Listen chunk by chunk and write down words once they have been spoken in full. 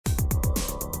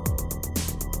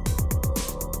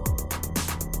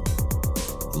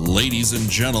Ladies and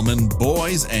gentlemen,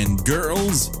 boys and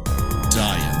girls,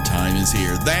 die-in time is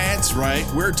here. That's right,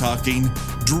 we're talking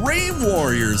Dream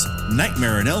Warriors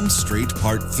Nightmare on Elm Street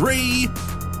Part 3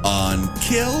 on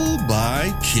Kill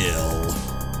by Kill.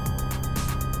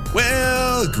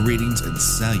 Well, greetings and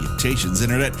salutations,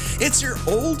 Internet. It's your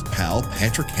old pal,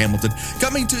 Patrick Hamilton,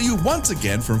 coming to you once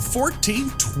again from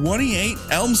 1428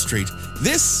 Elm Street.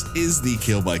 This is the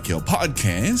Kill by Kill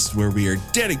podcast, where we are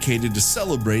dedicated to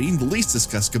celebrating the least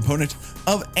discussed component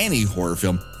of any horror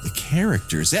film, the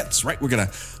characters. That's right, we're going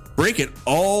to break it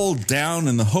all down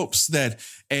in the hopes that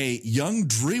a young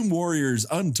Dream Warrior's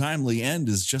untimely end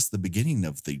is just the beginning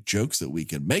of the jokes that we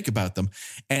can make about them.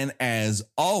 And as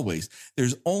always,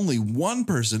 there's only one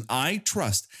person I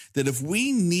trust that if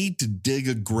we need to dig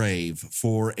a grave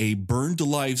for a burned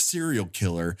alive serial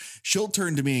killer, she'll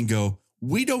turn to me and go,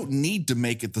 "We don't need to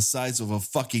make it the size of a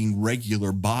fucking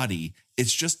regular body.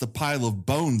 It's just a pile of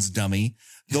bones, dummy."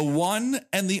 The one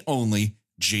and the only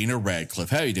Gina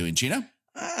Radcliffe. How are you doing, Gina?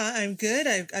 I'm good.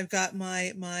 I've got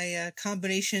my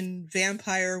combination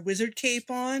vampire wizard cape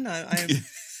on. I'm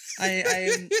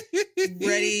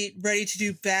ready to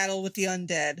do battle with the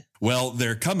undead. Well,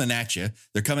 they're coming at you.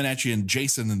 They're coming at you in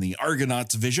Jason and the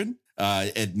Argonauts' vision.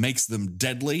 It makes them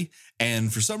deadly,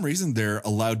 and for some reason they're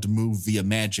allowed to move via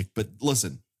magic. But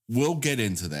listen, we'll get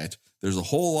into that. There's a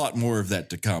whole lot more of that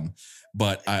to come.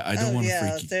 But I don't want to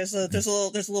freak you. There's a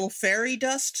little fairy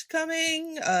dust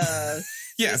coming.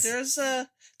 Yes. There's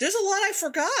a lot I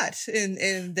forgot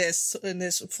in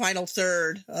this final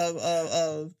third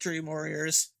of Dream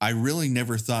Warriors. I really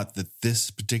never thought that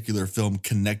this particular film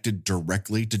connected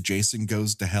directly to Jason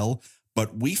Goes to Hell,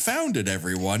 but we found it,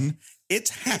 everyone.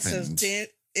 It's happened.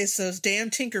 It's those damn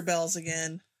Tinkerbells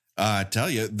again. I tell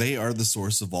you, they are the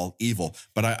source of all evil.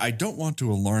 But I don't want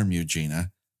to alarm you,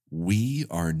 Gina. We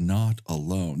are not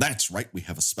alone. That's right. We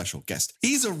have a special guest.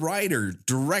 He's a writer,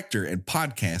 director, and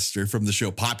podcaster from the show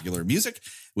Popular Music,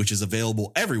 which is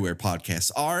available everywhere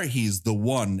podcasts are. He's the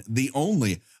one, the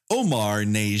only Omar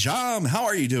Najam. How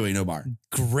are you doing, Omar?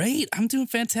 Great. I'm doing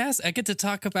fantastic. I get to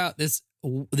talk about this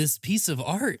piece of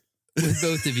art with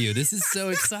both of you. This is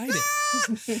so exciting.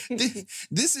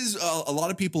 This is a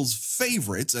lot of people's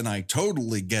favorites, and I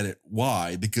totally get it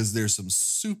why, because there's some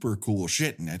super cool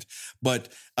shit in it.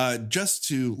 But just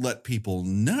to let people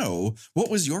know, what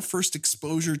was your first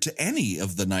exposure to any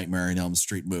of the Nightmare on Elm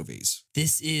Street movies?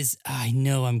 This is, I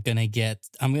know I'm gonna get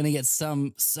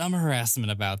some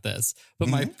harassment about this, but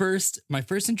my first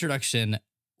introduction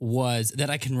was, that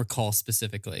I can recall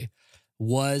specifically,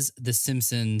 was The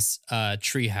Simpsons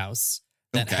treehouse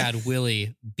that had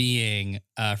Willie being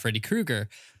Freddy Krueger.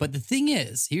 But the thing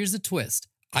is, here's the twist.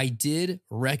 I did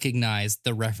recognize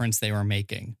the reference they were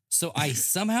making. So I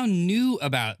somehow knew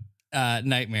about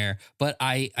Nightmare, but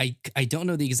I don't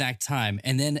know the exact time.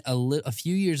 And then a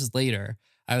few years later,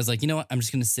 I was like, you know what? I'm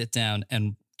just going to sit down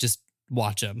and just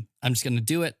watch them. I'm just going to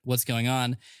do it. What's going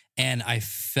on? And I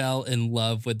fell in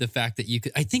love with the fact that you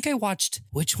could. I think I watched.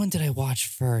 Which one did I watch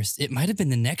first? It might have been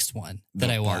the next one that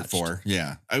I watched. Part 4.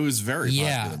 Yeah, it was very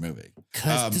popular movie.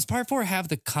 Does Part 4 have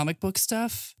the comic book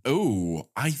stuff? Oh,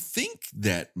 I think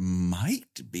that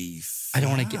might be 5. I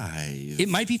don't want to get. It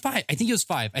might be 5. I think it was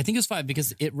 5. I think it was 5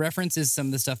 because it references some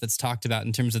of the stuff that's talked about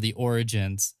in terms of the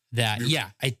origins.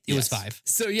 It was 5.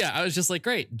 So yeah, I was just like,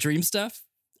 great, dream stuff,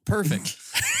 perfect.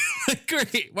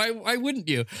 Great. Why wouldn't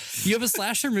you? You have a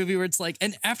slasher movie where it's like,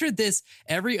 and after this,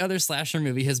 every other slasher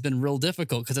movie has been real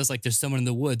difficult because it's like there's someone in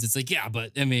the woods. It's like, yeah,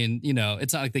 but I mean, you know,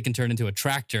 it's not like they can turn into a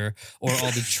tractor or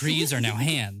all the trees are now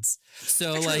hands.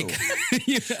 So like,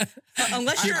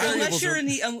 unless you're in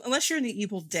the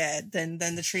Evil Dead, then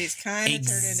the trees kind of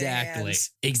turn into hands.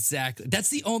 Exactly. That's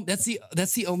the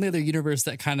only other universe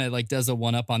that kind of like does a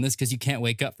one up on this, because you can't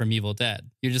wake up from Evil Dead.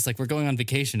 You're just like, we're going on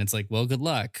vacation. It's like, well, good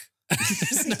luck.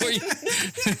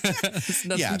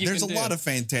 There's a lot of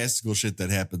fantastical shit that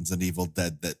happens in Evil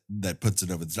Dead that puts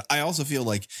it over the top. I also feel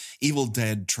like Evil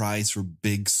Dead tries for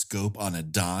big scope on a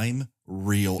dime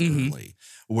real early,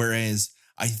 whereas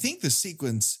I think the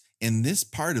sequence in this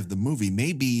part of the movie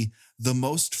may be the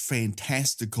most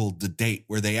fantastical to date,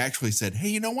 where they actually said, hey,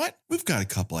 you know what? We've got a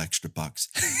couple extra bucks.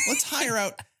 Let's hire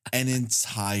out an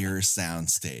entire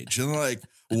soundstage. And they're like,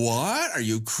 what? Are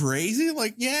you crazy?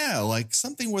 Like, yeah, like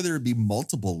something where there would be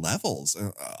multiple levels.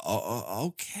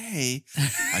 Okay,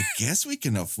 I guess we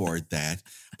can afford that.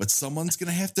 But someone's going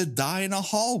to have to die in a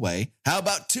hallway. How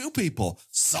about 2 people?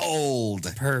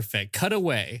 Sold. Perfect. Cut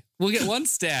away. We'll get one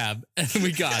stab and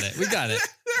we got it.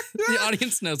 The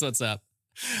audience knows what's up.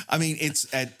 I mean,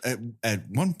 it's at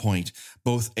one point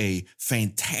both a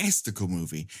fantastical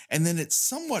movie, and then it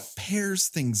somewhat pares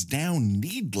things down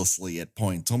needlessly at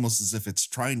points, almost as if it's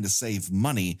trying to save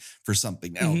money for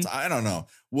something else. I don't know.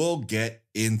 We'll get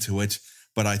into it,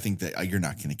 but I think that you're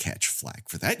not going to catch flack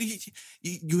for that.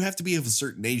 You have to be of a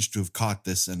certain age to have caught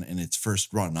this in its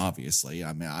first run, obviously.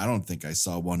 I mean, I don't think I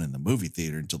saw one in the movie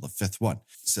theater until the fifth one.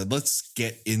 So let's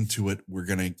get into it. We're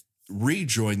going to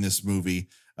rejoin this movie,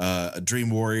 Dream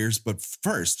Warriors. But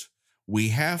first, we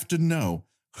have to know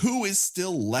who is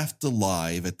still left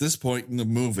alive at this point in the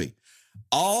movie.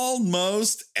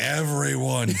 Almost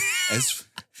everyone.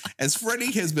 As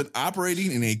Freddy has been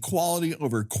operating in a quality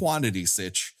over quantity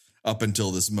sitch up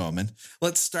until this moment.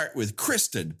 Let's start with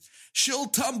Kristen. She'll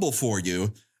tumble for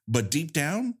you, but deep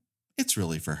down, it's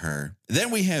really for her.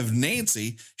 Then we have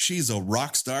Nancy. She's a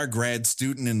rock star grad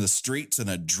student in the streets and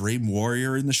a dream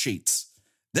warrior in the sheets.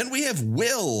 Then we have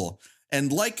Will.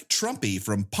 And like Trumpy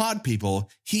from Pod People,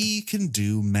 he can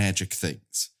do magic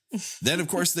things. Then, of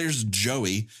course, there's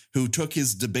Joey, who took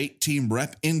his debate team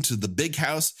rep into the big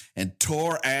house and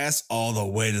tore ass all the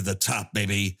way to the top,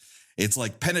 baby. It's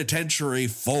like Penitentiary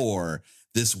 4,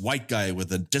 this white guy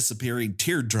with a disappearing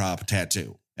teardrop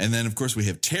tattoo. And then, of course, we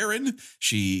have Taryn.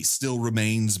 She still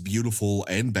remains beautiful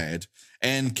and bad.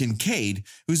 And Kincaid,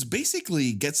 who's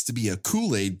basically gets to be a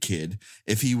Kool-Aid kid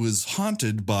if he was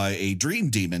haunted by a dream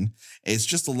demon. It's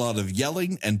just a lot of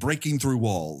yelling and breaking through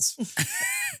walls.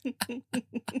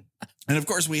 And, of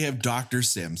course, we have Dr.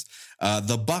 Sims.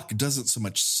 The buck doesn't so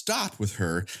much stop with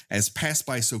her as pass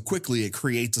by so quickly it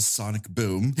creates a sonic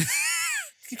boom.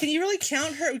 Can you really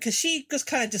count her? Because she just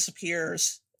kind of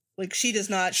disappears. Like, she does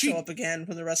not show up again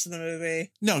for the rest of the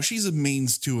movie. No, she's a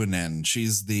means to an end.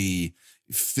 She's the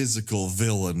physical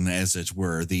villain, as it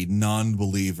were, the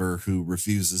non-believer who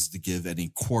refuses to give any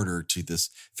quarter to this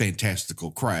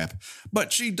fantastical crap.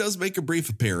 But she does make a brief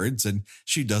appearance, and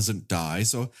she doesn't die.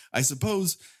 So I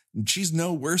suppose she's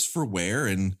no worse for wear.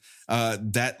 And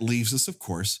that leaves us, of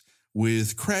course,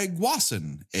 with Craig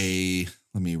Wasson,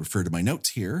 let me refer to my notes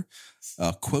here,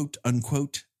 a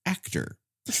quote-unquote actor.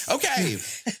 Okay.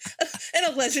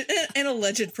 an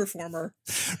alleged performer.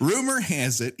 Rumor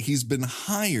has it he's been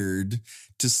hired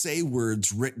to say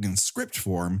words written in script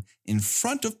form in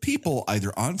front of people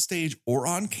either on stage or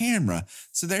on camera.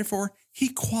 So therefore, he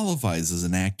qualifies as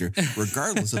an actor,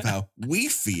 regardless of how we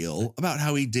feel about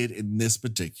how he did in this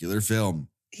particular film.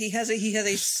 He has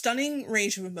a stunning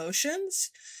range of emotions.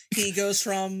 He goes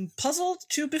from puzzled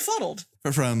to befuddled.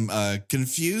 From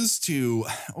confused to,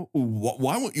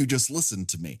 why won't you just listen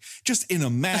to me? Just in a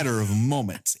matter of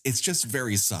moments. It's just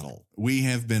very subtle. We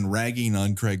have been ragging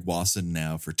on Craig Wasson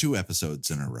now for 2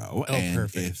 episodes in a row. Oh, and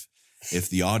perfect. If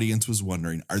the audience was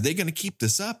wondering, are they going to keep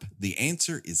this up? The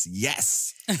answer is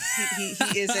yes.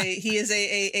 He is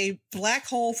a black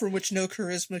hole from which no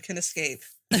charisma can escape.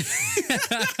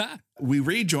 We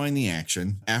rejoin the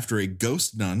action after a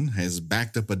ghost nun has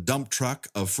backed up a dump truck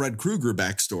of Fred Krueger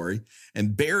backstory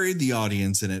and buried the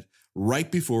audience in it right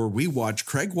before we watch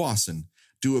Craig Wasson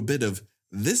do a bit of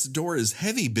 "this door is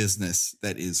heavy" business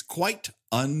that is quite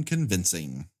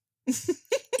unconvincing.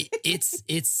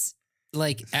 It's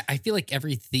like, I feel like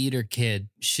every theater kid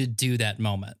should do that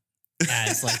moment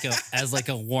as like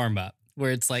a warm up,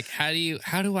 where it's like, how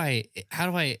do I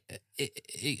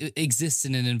exist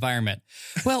in an environment?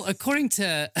 Well, according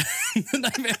to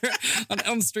Nightmare on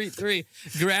Elm Street 3,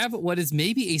 grab what is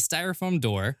maybe a styrofoam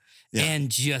door and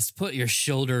just put your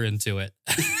shoulder into it.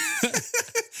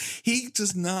 He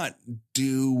does not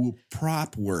do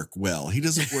prop work well. He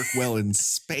doesn't work well in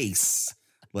space,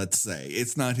 let's say.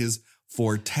 It's not his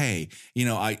forte. You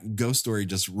know, Ghost Story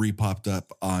just repopped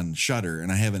up on Shudder,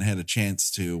 and I haven't had a chance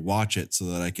to watch it so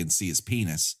that I can see his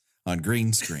penis on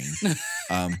green screen.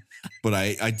 But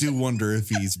I do wonder if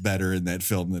he's better in that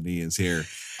film than he is here.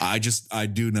 I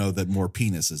do know that more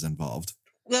penis is involved.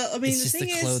 Well, I mean, it's just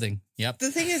the clothing. Yep.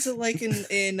 The thing is that, like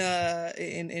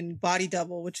in Body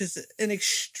Double, which is an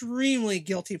extremely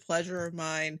guilty pleasure of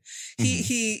mine,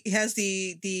 he has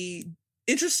the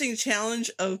interesting challenge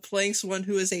of playing someone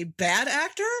who is a bad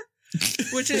actor,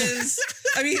 which is,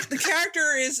 I mean, the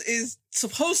character is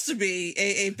supposed to be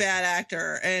a bad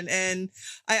actor. And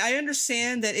I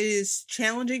understand that it is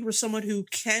challenging for someone who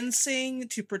can sing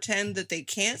to pretend that they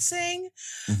can't sing.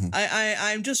 Mm-hmm.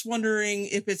 I'm just wondering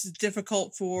if it's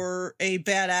difficult for a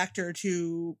bad actor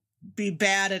to be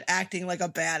bad at acting like a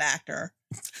bad actor.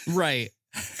 Right.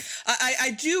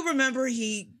 I do remember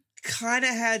he kind of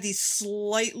had these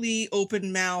slightly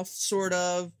open mouth sort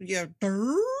of,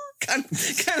 kind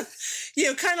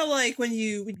of like when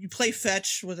you play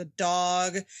fetch with a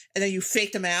dog and then you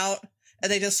fake them out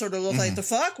and they just sort of look like, the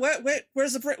fuck?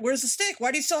 Where's the stick?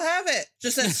 Why do you still have it?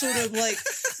 Just that sort of like,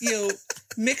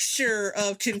 mixture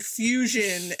of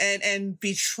confusion and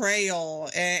betrayal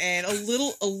and a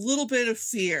little bit of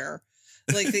fear.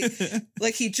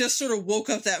 Like he just sort of woke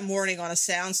up that morning on a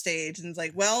soundstage and was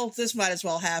like, well, this might as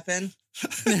well happen.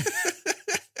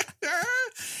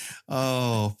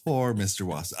 Oh, poor Mr.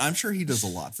 Watson. I'm sure he does a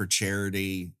lot for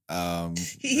charity.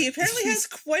 He apparently has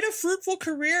quite a fruitful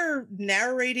career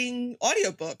narrating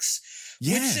audiobooks,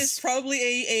 which is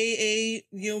probably a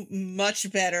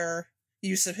much better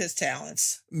use of his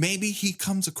talents. Maybe he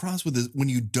comes across with when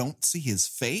you don't see his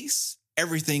face,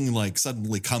 everything like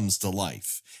suddenly comes to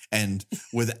life. And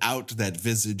without that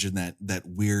visage and that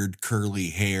weird curly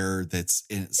hair that's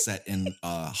set in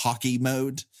hockey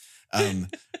mode,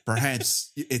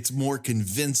 perhaps it's more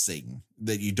convincing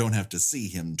that you don't have to see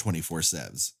him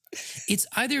 24/7. It's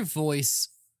either voice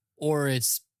or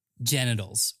it's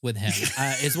genitals with him,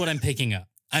 is what I'm picking up.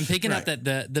 I'm picking up that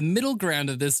the middle ground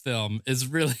of this film is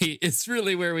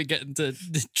really where we get into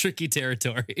tricky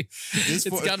territory. It's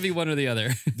got to be one or the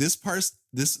other.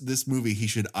 This movie, he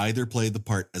should either play the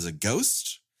part as a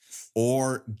ghost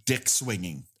or dick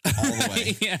swinging all the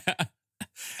way. Yeah.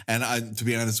 And to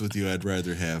be honest with you, I'd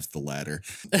rather have the latter.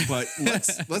 But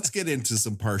let's get into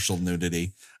some partial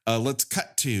nudity. Let's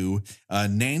cut to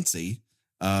Nancy,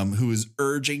 who is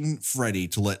urging Freddie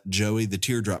to let Joey, the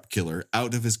teardrop killer,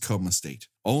 out of his coma state,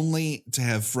 only to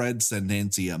have Fred send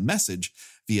Nancy a message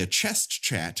via chest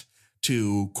chat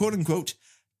to, quote unquote,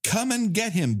 come and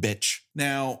get him, bitch.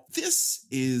 Now, this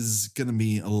is going to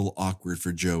be a little awkward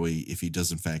for Joey if he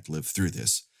does in fact live through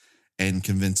this and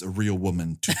convince a real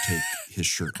woman to take his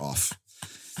shirt off.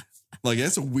 Like,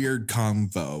 that's a weird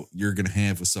convo you're going to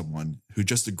have with someone who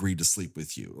just agreed to sleep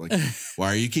with you. Like, why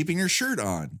are you keeping your shirt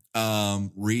on?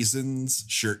 Reasons,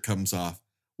 shirt comes off.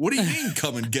 What do you mean,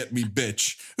 come and get me,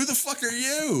 bitch? Who the fuck are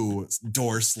you?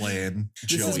 Door slam.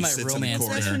 This is my romance.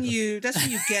 That's when you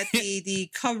get the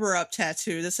cover-up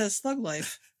tattoo that says Thug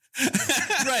Life.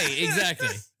 Right,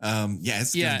 exactly.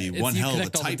 It's going to be one hell of a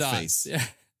typeface. Yeah.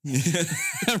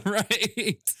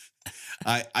 Right.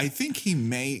 I think he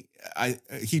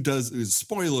does,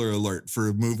 spoiler alert for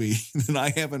a movie that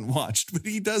I haven't watched, but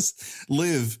he does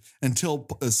live until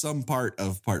some part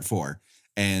of part 4.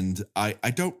 And I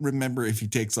don't remember if he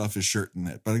takes off his shirt in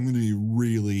it, but I'm going to be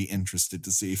really interested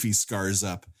to see if he scars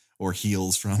up or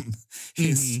heals from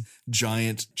his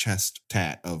giant chest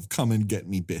tat of come and get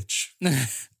me, bitch.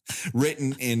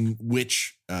 Written in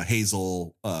witch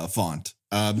hazel font.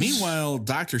 Meanwhile,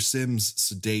 Dr. Sims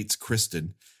sedates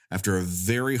Kristen after a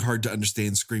very hard to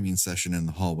understand screaming session in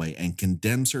the hallway and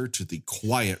condemns her to the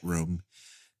quiet room.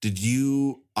 Did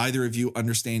either of you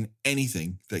understand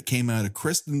anything that came out of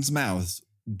Kristen's mouth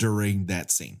during that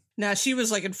scene? Nah, she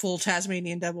was like in full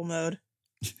Tasmanian devil mode.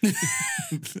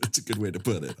 That's a good way to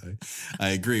put it. I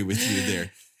agree with you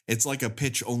there. It's like a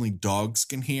pitch only dogs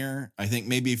can hear. I think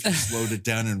maybe if you slowed it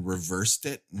down and reversed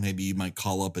it, maybe you might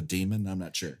call up a demon. I'm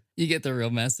not sure. You get the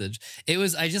real message.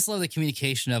 I just love the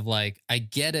communication of like, I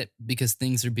get it because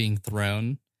things are being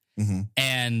thrown. Mm-hmm.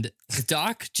 And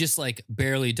Doc just like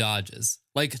barely dodges,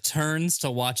 like turns to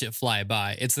watch it fly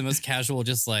by. It's the most casual,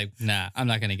 just like, nah, I'm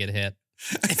not going to get hit.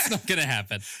 It's not going to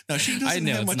happen. No, she doesn't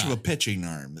have much of a pitching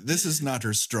arm. This is not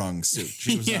her strong suit.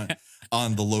 She was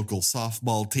on the local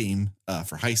softball team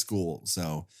for high school.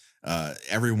 So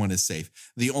everyone is safe.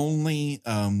 The only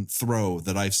throw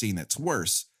that I've seen that's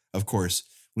worse, of course,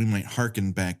 we might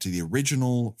hearken back to the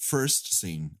original first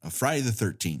scene of Friday the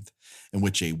 13th, in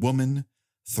which a woman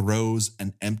throws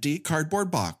an empty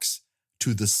cardboard box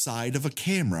to the side of a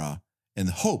camera in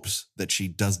hopes that she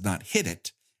does not hit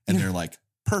it. And they're like,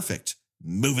 perfect.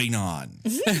 Moving on.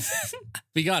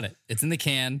 We got it. It's in the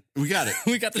can. We got it.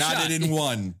 We got the shot. Got it in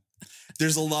one.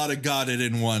 There's a lot of got it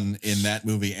in one in that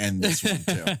movie and this one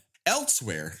too.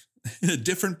 Elsewhere, a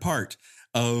different part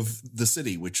of the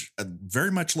city, which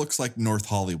very much looks like North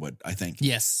Hollywood, I think.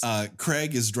 Yes.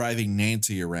 Craig is driving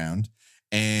Nancy around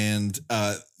and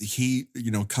he,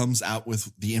 comes out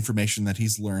with the information that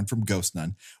he's learned from Ghost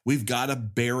Nun. We've got to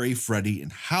bury Freddy in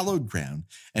hallowed ground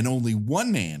and only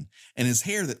one man and his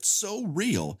hair that's so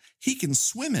real, he can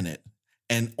swim in it.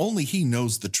 And only he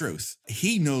knows the truth.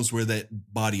 He knows where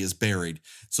that body is buried.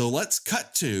 So let's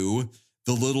cut to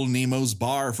the Little Nemo's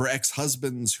bar for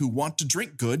ex-husbands who want to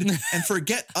drink good and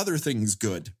forget other things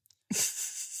good.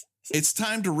 It's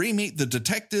time to re-meet the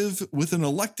detective with an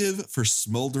elective for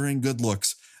smoldering good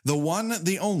looks. The one,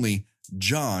 the only,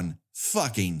 John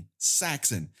fucking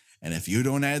Saxon. And if you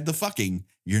don't add the fucking,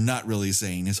 you're not really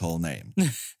saying his whole name.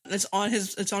 It's on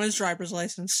his driver's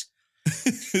license.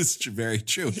 It's very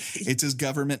true. It's his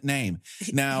government name.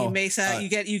 Now he makes out you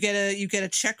get a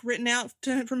check written out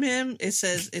from him. It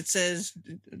says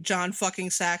John fucking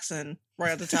Saxon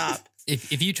right at the top.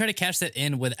 If you try to cash that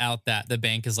in without that, the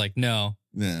bank is like, no.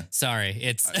 Yeah. Sorry,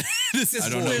 it's I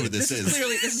don't know who this is.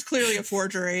 This is clearly a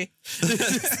forgery.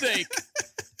 This is fake.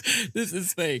 This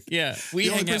is fake. Yeah. The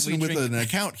only person with an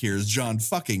account here is John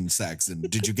fucking Saxon.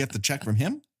 Did you get the check from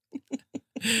him?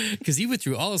 Because he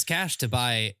withdrew all his cash to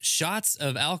buy shots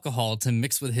of alcohol to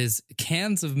mix with his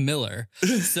cans of Miller.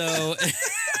 So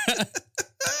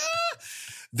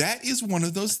that is one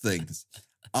of those things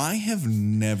I have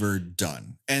never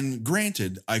done. And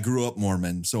granted, I grew up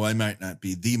Mormon, so I might not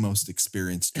be the most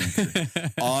experienced drinker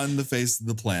on the face of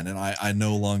the planet. I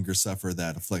no longer suffer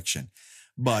that affliction.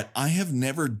 But I have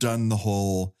never done the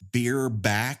whole beer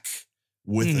back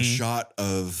with a shot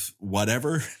of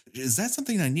whatever. Is that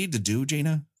something I need to do,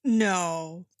 Gina?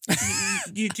 No,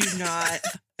 you do not.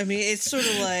 I mean, it's sort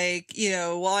of like,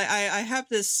 well, I have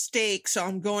this steak, so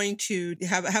I'm going to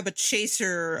have a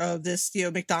chaser of this,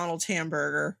 McDonald's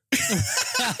hamburger.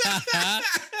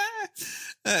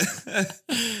 All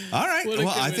right. Well,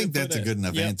 I think that's a good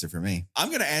enough answer for me. I'm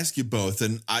going to ask you both,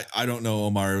 and I don't know,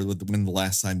 Omar, when the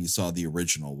last time you saw the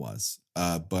original was,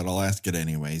 but I'll ask it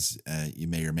anyways. You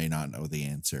may or may not know the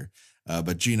answer,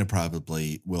 but Gina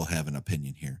probably will have an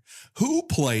opinion here. Who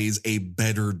plays a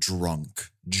better drunk,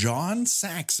 John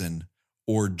Saxon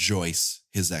or Joyce,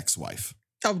 his ex-wife?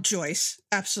 Oh, Joyce.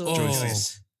 Absolutely.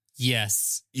 Joyce.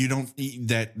 Yes. You don't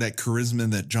that charisma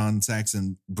that John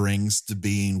Saxon brings to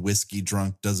being whiskey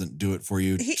drunk doesn't do it for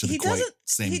you to the quite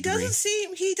same degree.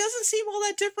 He doesn't seem all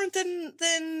that different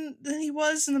than he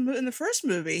was in the first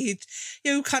movie.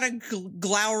 He kind of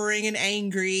glowering and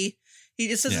angry. He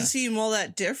just doesn't seem all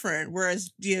that different.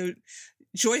 Whereas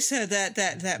Joyce had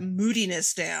that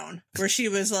moodiness down, where she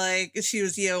was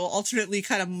alternately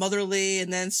kind of motherly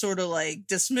and then sort of like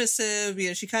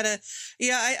dismissive. She kind of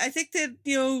I think that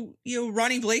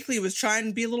Ronnie Blakely was trying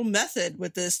to be a little method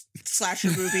with this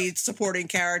slasher movie supporting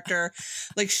character.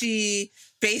 Like, she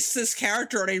based this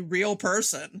character on a real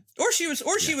person, or she was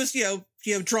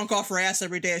drunk off her ass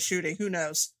every day of shooting. Who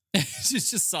knows? She's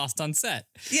just sauced on set.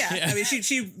 Yeah. I mean,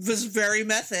 she was very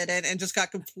method and just got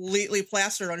completely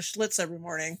plastered on Schlitz every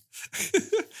morning.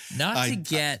 Not to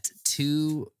get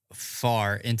too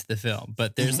far into the film,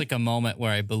 but there's like a moment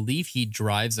where I believe he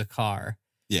drives a car.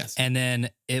 Yes. And then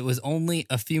it was only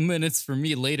a few minutes for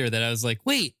me later that I was like,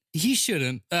 wait, he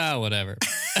shouldn't. Whatever.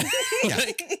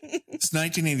 It's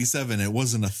 1987. It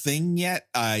wasn't a thing yet.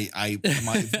 My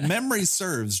memory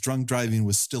serves, drunk driving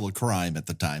was still a crime at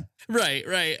the time. Right.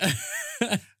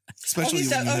 Especially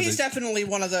he's definitely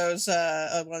one of those.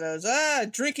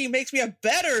 Drinking makes me a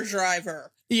better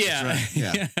driver. Yeah. Right.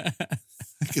 Yeah.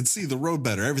 I can see the road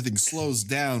better. Everything slows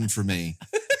down for me.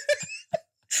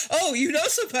 Oh, you know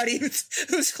somebody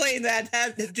who's claimed that,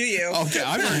 do you? Okay,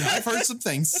 I've heard some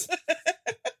things.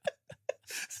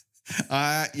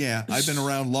 I've been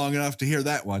around long enough to hear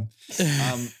that one.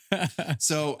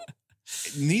 So,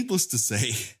 needless to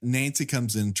say, Nancy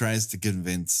comes in, tries to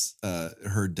convince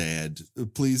her dad,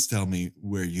 please tell me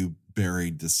where you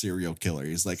buried the serial killer.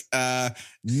 He's like,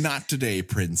 not today,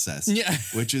 princess. Yeah.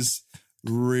 Which is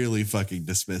really fucking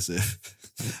dismissive.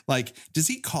 Like, does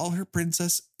he call her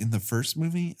princess in the first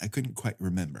movie? I couldn't quite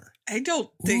remember. I don't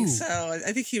think so.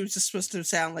 I think he was just supposed to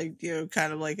sound like,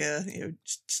 kind of like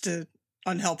just a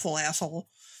unhelpful asshole.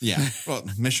 Yeah. Well,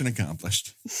 mission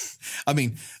accomplished. I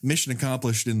mean, mission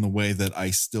accomplished in the way that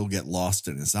I still get lost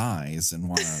in his eyes and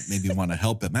want to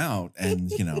help him out.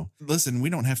 And, listen, we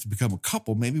don't have to become a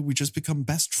couple. Maybe we just become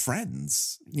best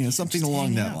friends. Something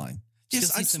along that line.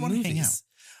 Yes, I just want to hang out.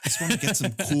 I just want to get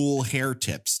some cool hair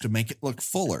tips to make it look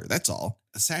fuller. That's all.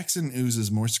 Saxon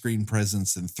oozes more screen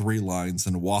presence in 3 lines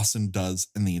than Wasson does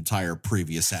in the entire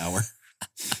previous hour,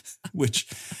 which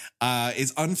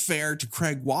is unfair to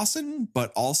Craig Wasson,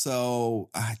 but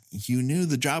also you knew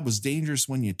the job was dangerous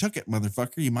when you took it,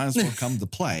 motherfucker. You might as well come to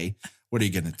play. What are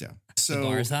you going to do? So the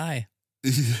bar is high.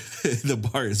 The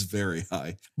bar is very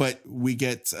high. But we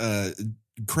get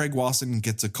Craig Wasson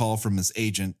gets a call from his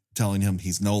agent telling him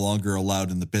he's no longer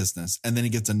allowed in the business. And then he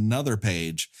gets another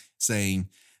page saying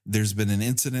there's been an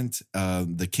incident.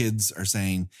 The kids are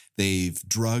saying they've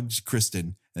drugged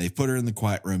Kristen and they've put her in the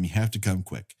quiet room. You have to come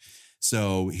quick.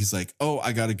 So he's like, oh,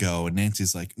 I got to go. And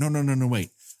Nancy's like, no, wait.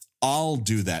 I'll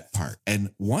do that part.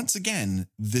 And once again,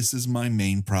 this is my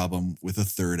main problem with the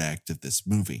third act of this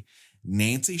movie.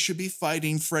 Nancy should be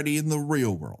fighting Freddy in the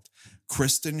real world.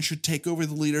 Kristen should take over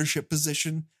the leadership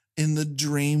position in the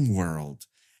dream world.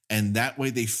 And that way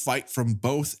they fight from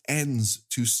both ends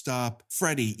to stop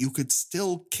Freddy. You could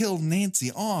still kill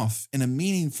Nancy off in a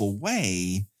meaningful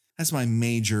way. That's my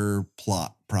major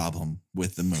plot problem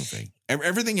with the movie.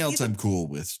 Everything else I'm cool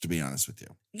with, to be honest with you.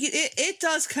 It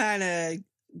does kind of,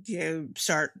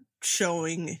 start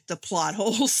showing the plot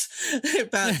holes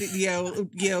about,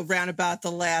 round about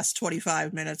the last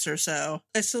 25 minutes or so.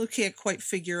 I still can't quite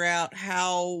figure out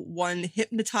how one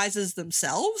hypnotizes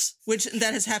themselves, which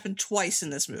that has happened twice in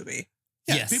this movie.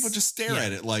 Yeah, yes. People just stare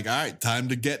at it like, all right, time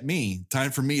to get me.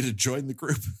 Time for me to join the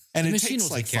group. And it takes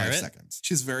like 5 seconds.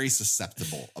 She's very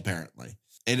susceptible, apparently.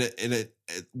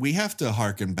 We have to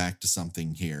harken back to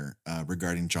something here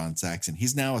regarding John Saxon.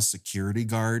 He's now a security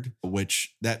guard,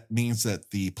 which that means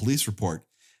that the police report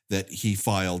that he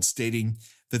filed stating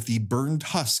that the burned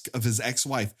husk of his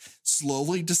ex-wife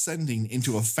slowly descending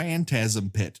into a phantasm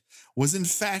pit was in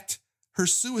fact her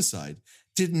suicide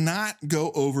did not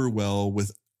go over well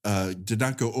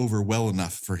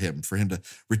enough for him to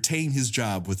retain his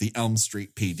job with the Elm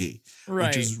Street PD,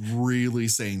 which is really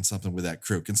saying something with that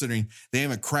crew, considering they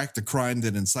haven't cracked a crime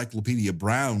that Encyclopedia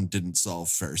Brown didn't solve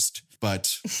first.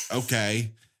 But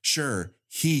okay, sure,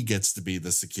 he gets to be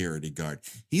the security guard.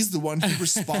 He's the one who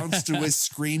responds to his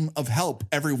scream of help.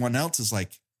 Everyone else is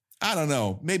like, I don't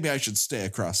know, maybe I should stay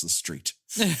across the street.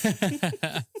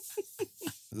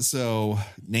 So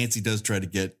Nancy does try to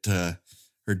get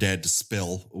her dad to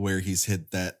spill where he's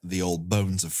hid the old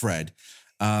bones of Fred.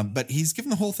 But he's given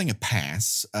the whole thing a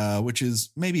pass, which is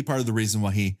maybe part of the reason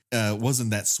why he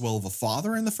wasn't that swell of a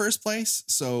father in the first place.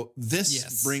 So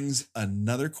this brings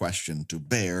another question to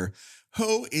bear.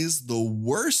 Who is the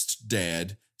worst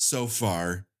dad so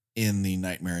far in the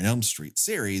Nightmare on Elm Street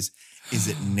series? Is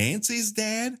it Nancy's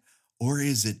dad or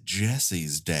is it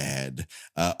Jesse's dad?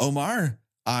 Omar,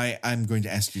 I'm going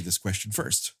to ask you this question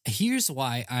first. Here's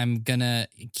why I'm gonna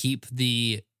keep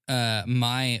the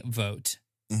my vote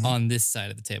on this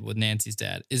side of the table with Nancy's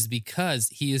dad, is because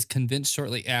he is convinced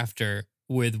shortly after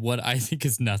with what I think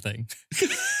is nothing.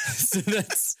 So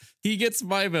he gets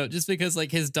my vote just because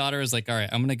like his daughter is like, all right,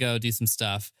 I'm gonna go do some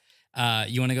stuff.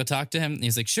 You want to go talk to him? And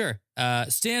he's like, sure.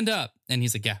 Stand up. And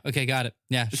he's like, yeah, okay, got it.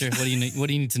 Yeah, sure. What do you need? What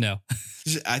do you need to know?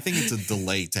 I think it's a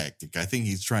delay tactic. I think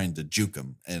he's trying to juke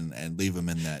him and leave him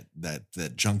in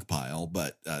that junk pile.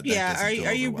 But are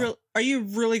you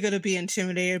really going to be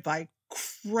intimidated by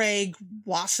Craig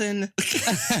Wasson?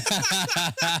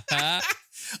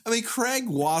 I mean, Craig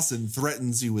Wasson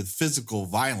threatens you with physical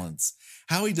violence.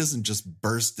 How he doesn't just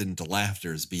burst into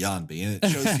laughter is beyond me. And it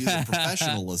shows you the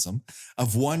professionalism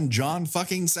of one John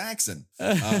fucking Saxon.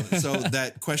 So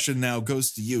that question now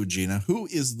goes to you, Gina. Who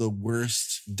is the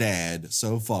worst dad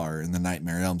so far in the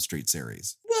Nightmare on Elm Street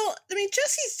series? Well, I mean,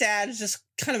 Jesse's dad is just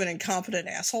kind of an incompetent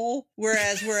asshole.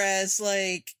 Whereas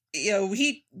like,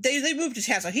 they moved his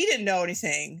house. So he didn't know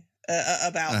anything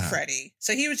about Freddy.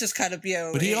 So he was just kind of,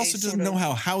 But he also doesn't know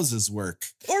how houses work.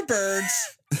 Or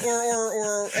birds.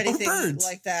 or anything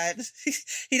like that.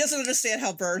 He doesn't understand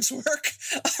how birds work.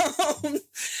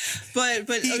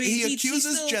 But he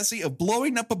accuses Jesse of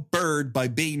blowing up a bird by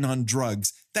being on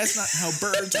drugs. That's not how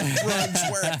birds and drugs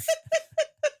work.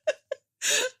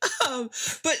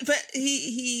 But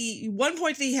he one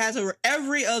point that he has over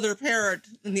every other parent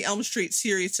in the Elm Street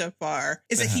series so far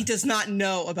is that he does not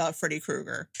know about Freddy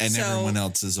Krueger. And everyone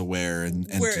else is aware and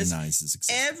denies his existence.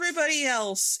 Everybody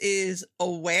else is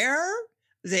aware.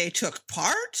 They took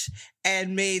part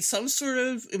and made some sort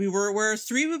of, we're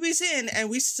 3 movies in and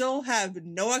we still have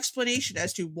no explanation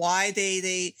as to why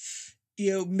they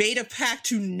made a pact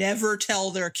to never tell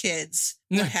their kids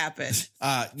what happened.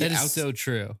 That is so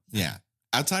true. Yeah.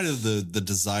 Outside of the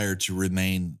desire to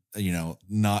remain,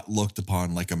 not looked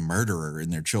upon like a murderer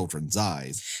in their children's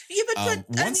eyes. Yeah, but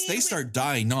once they start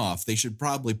dying off, they should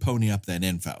probably pony up that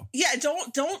info. Yeah,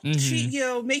 don't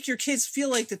make your kids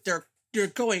feel like that they're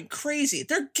going crazy.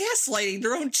 They're gaslighting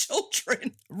their own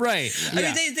children. Right.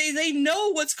 I mean, they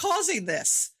know what's causing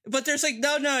this. But there's like,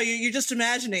 no, you're just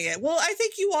imagining it. Well, I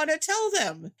think you want to tell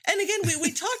them. And again,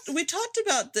 we talked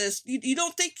about this. You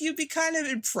don't think you'd be kind of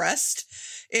impressed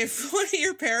if one of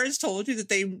your parents told you that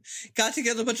they got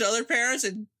together with a bunch of other parents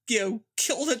and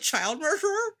killed a child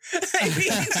murderer? I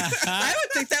mean, I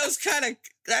would think that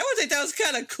was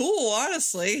kind of cool,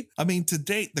 honestly. I mean, to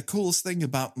date, the coolest thing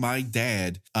about my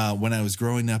dad when I was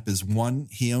growing up is 1,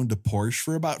 he owned a Porsche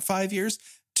for about 5 years.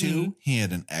 2, he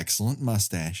had an excellent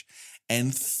mustache.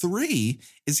 And 3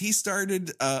 is he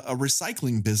started a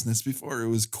recycling business before it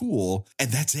was cool.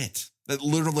 And that's it. That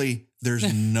literally,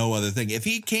 there's no other thing. If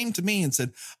he came to me and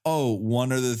said, oh,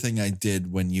 one other thing I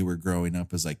did when you were growing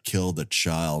up is I killed a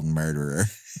child murderer.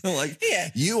 Like,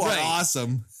 you are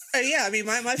awesome. Yeah, I mean,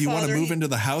 my Do you want father. to move into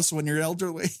the house when you're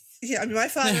elderly? Yeah, I mean, my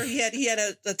father, he had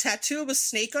a tattoo of a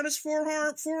snake on his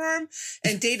forearm,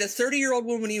 and dated a 30-year-old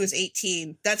woman when he was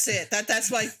 18. That's it.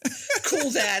 That's my cool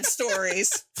dad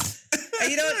stories.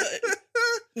 And you know,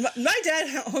 my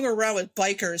dad hung around with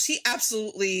bikers. He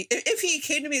absolutely, if he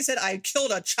came to me and said I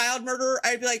killed a child murderer,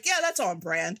 I'd be like, yeah, that's on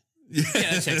brand. Yeah,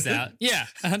 that checks out. Yeah,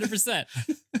 100%.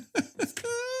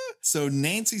 So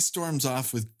Nancy storms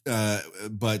off with,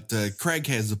 but Craig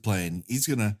has a plan. He's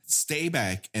going to stay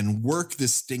back and work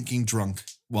this stinking drunk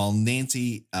while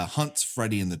Nancy hunts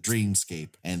Freddy in the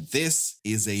dreamscape. And this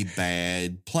is a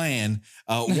bad plan.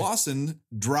 Wasson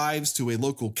drives to a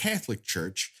local Catholic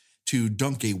church to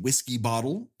dunk a whiskey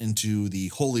bottle into the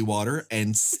holy water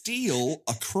and steal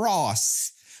a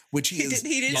cross, which he didn't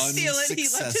steal it.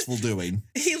 Unsuccessful doing.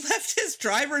 He left his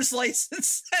driver's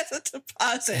license as a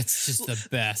deposit. It's just the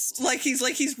best. Like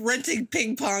he's renting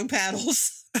ping pong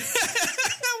paddles.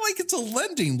 Like it's a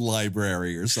lending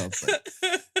library or something.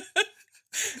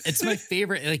 It's my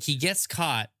favorite. Like he gets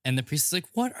caught and the priest is like,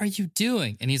 "What are you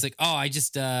doing?" And he's like, "Oh, I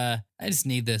just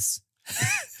need this."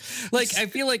 Like, I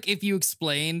feel like if you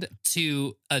explained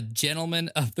to a gentleman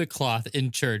of the cloth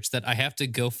in church that I have to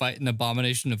go fight an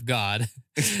abomination of God,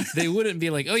 they wouldn't be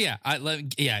like, "Oh yeah,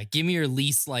 give me your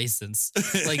lease license."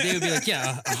 Like they would be like,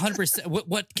 "Yeah, 100%.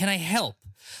 What can I help?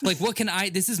 Like, what can I?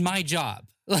 This is my job."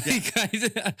 Like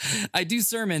I do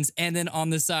sermons, and then on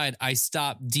the side, I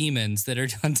stop demons that are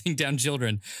hunting down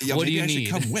children. Yeah, what do you I need?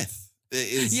 Should come with.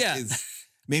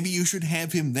 Maybe you should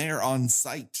have him there on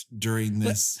site during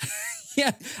this.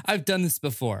 Yeah, I've done this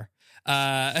before.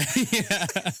 Yeah.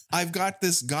 I've got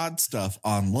this God stuff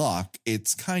on lock.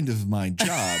 It's kind of my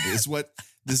job, is what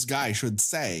this guy should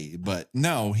say. But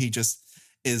no, he just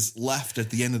is left at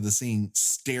the end of the scene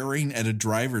staring at a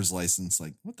driver's license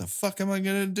like, what the fuck am I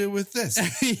going to do with this?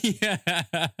 Yeah.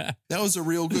 That was a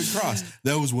real good cross.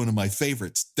 That was one of my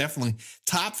favorites. Definitely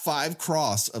top 5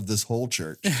 cross of this whole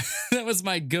church. That was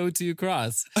my go-to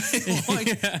cross.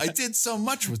 I did so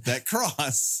much with that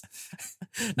cross.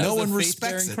 No one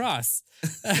respects it. Cross.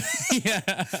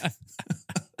 Yeah.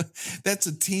 That's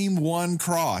a team 1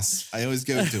 cross. I always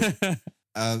go to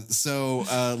it.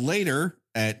 So later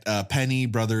at Penny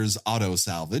Brothers Auto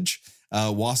Salvage,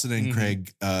 Wasson and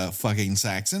Craig fucking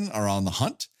Saxon are on the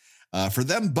hunt for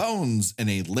them bones in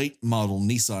a late model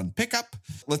Nissan pickup.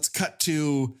 Let's cut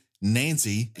to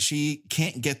Nancy. She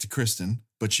can't get to Kristen,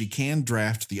 but she can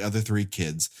draft the other 3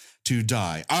 kids to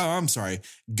die. Oh, I'm sorry.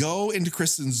 Go into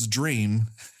Kristen's dream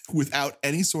without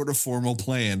any sort of formal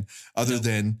plan other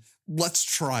than let's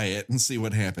try it and see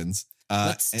what happens.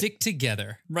 Let's stick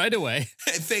together right away.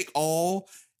 They all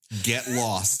get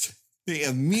lost. They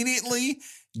immediately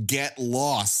get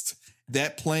lost.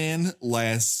 That plan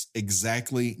lasts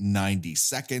exactly 90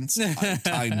 seconds. I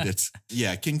timed it.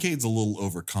 Yeah, Kincaid's a little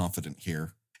overconfident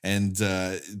here. And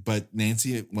but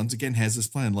Nancy once again has this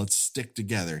plan. Let's stick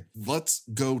together. Let's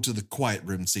go to the quiet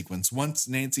room sequence. Once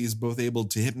Nancy is both able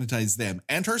to hypnotize them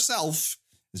and herself,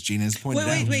 as Gina has pointed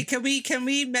out. Wait. Can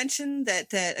we mention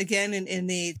that again in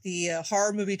the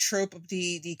horror movie trope of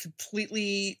the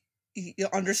completely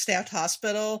understaffed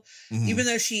hospital, even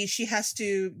though she has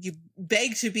to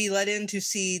beg to be let in to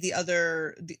see the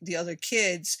other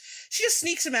kids, she just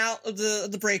sneaks them out of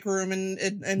the break room and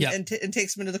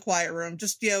takes them into the quiet room.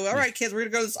 Just all right, kids, we're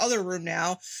gonna go to this other room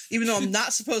now, even though I'm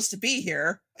not supposed to be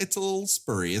here. It's a little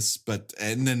spurious,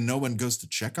 and then no one goes to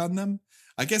check on them.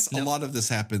 I guess a lot of this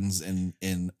happens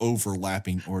in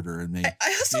overlapping order, and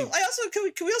I also can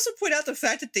we also point out the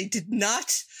fact that they did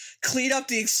not clean up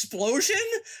the explosion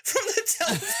from the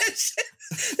television.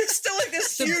 There's still like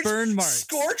this huge burn mark,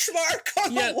 scorch mark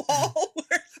on the wall.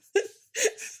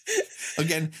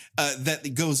 Again,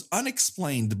 that goes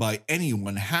unexplained by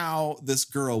anyone how this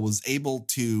girl was able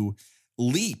to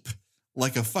leap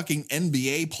like a fucking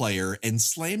NBA player and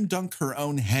slam dunk her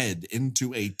own head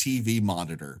into a TV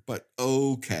monitor. But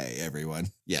okay, everyone.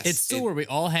 Yes. It's still where we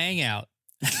all hang out.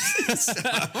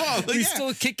 We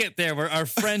still kick it there where our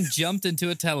friend jumped into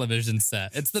a television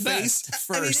set. It's the best.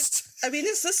 First. I mean,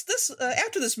 this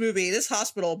after this movie, this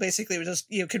hospital basically was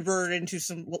just converted into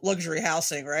some luxury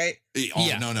housing, right?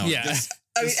 No. Yeah.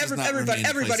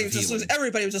 Everybody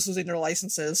was just losing their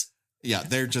licenses. Yeah,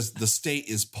 the state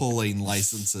is pulling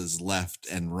licenses left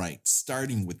and right,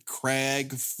 starting with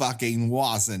Craig fucking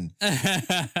Wasson.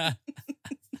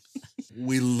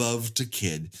 We love to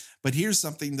kid. But here's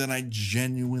something that I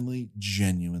genuinely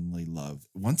love.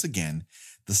 Once again,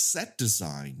 the set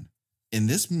design in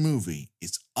this movie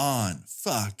is on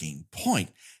fucking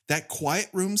point. That quiet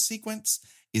room sequence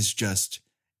is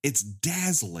it's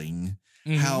dazzling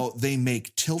how they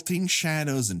make tilting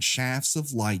shadows and shafts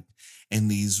of light and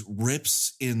these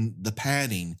rips in the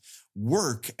padding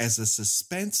work as a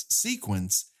suspense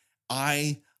sequence.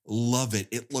 I love it.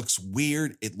 It looks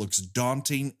weird. It looks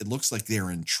daunting. It looks like they're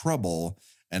in trouble.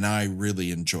 And I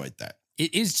really enjoyed that.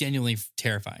 It is genuinely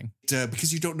terrifying.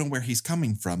 Because you don't know where he's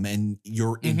coming from and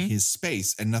you're in his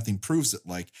space and nothing proves it.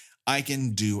 Like, I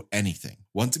can do anything.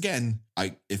 Once again,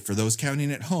 if for those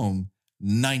counting at home,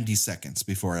 90 seconds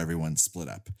before everyone split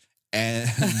up. And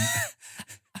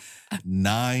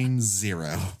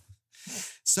 9-0.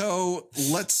 So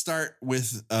let's start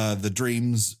with the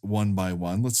dreams one by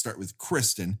one. Let's start with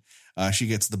Kristen. She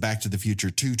gets the Back to the Future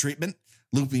 2 treatment,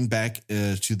 looping back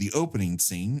to the opening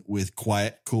scene with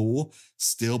Quiet Cool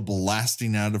still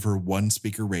blasting out of her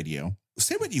one-speaker radio.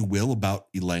 Say what you will about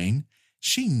Elaine,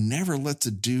 she never lets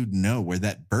a dude know where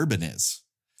that bourbon is.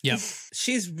 Yep.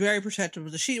 She's very protective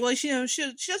of she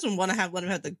doesn't want to let him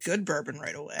have the good bourbon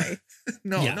right away.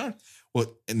 No.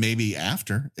 Well, maybe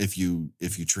after, if you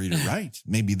treat her right,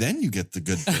 maybe then you get the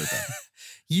good bourbon.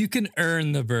 You can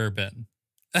earn the bourbon.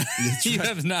 You right.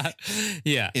 have not.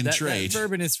 Yeah. In trade. That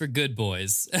bourbon is for good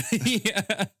boys.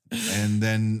 Yeah. And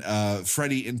then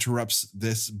Freddie interrupts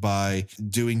this by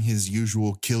doing his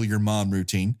usual kill your mom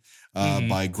routine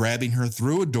by grabbing her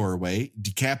through a doorway,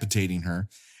 decapitating her.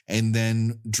 And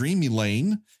then Dreamy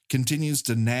Lane continues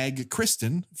to nag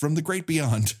Kristen from the great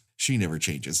beyond. She never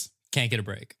changes. Can't get a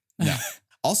break. No.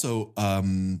 Also,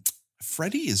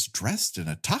 Freddie is dressed in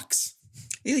a tux.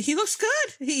 He looks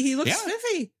good. He looks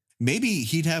spiffy. Maybe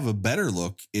he'd have a better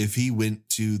look if he went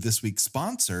to this week's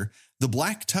sponsor,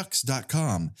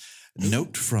 thebblacktux.com.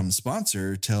 Note from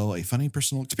sponsor, tell a funny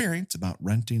personal experience about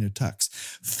renting a tux.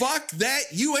 Fuck that.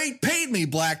 You ain't paid me,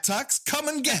 Black Tux. Come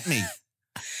and get me.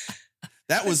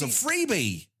 That was a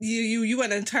freebie. You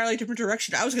went an entirely different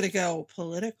direction. I was going to go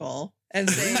political and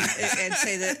say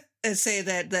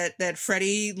that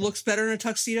Freddie looks better in a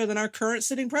tuxedo than our current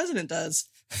sitting president does.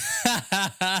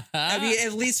 I mean,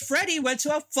 at least Freddie went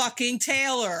to a fucking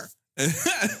tailor.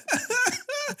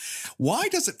 Why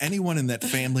doesn't anyone in that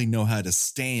family know how to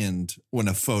stand when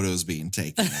a photo's being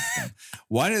taken of them?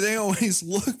 Why do they always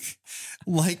look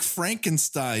like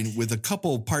Frankenstein with a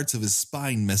couple parts of his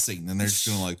spine missing? And they're just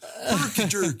going like, herky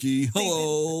jerky,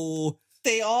 hello.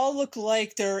 They all look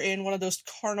like they're in one of those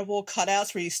carnival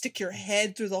cutouts where you stick your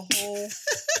head through the hole.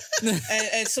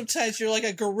 and sometimes you're like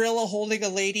a gorilla holding a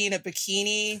lady in a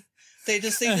bikini. They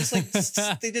just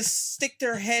stick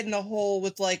their head in a hole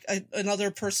with like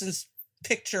another person's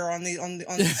picture on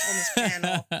this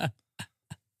panel.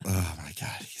 Oh my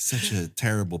God, he's such a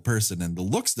terrible person. And the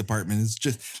looks department is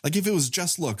just like, if it was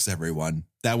just looks, everyone,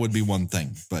 that would be one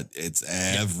thing, but it's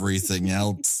everything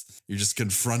else. You're just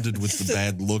confronted with the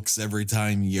bad looks every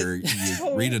time you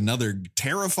read another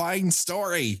terrifying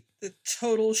story. The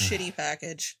total shitty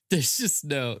package. There's just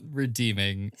no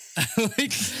redeeming.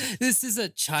 Like, this is a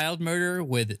child murderer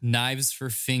with knives for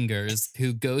fingers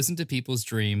who goes into people's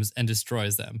dreams and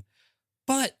destroys them.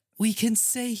 But we can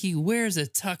say he wears a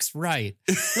tux right.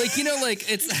 Like, you know, like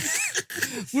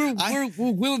it's we're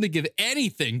willing to give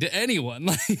anything to anyone.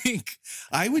 Like,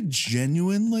 I would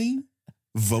genuinely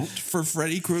vote for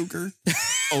Freddy Krueger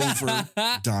over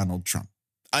Donald Trump.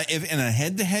 If in a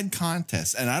head-to-head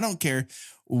contest, and I don't care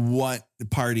what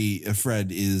party Fred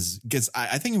gets,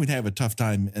 I think he would have a tough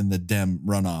time in the Dem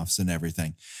runoffs and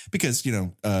everything because,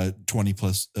 20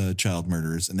 plus child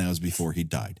murderers, and that was before he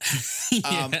died.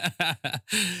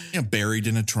 Buried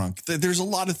in a trunk. There's a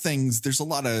lot of things. There's a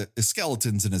lot of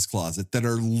skeletons in his closet that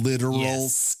are literal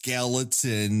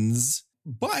skeletons.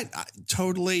 But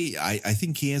I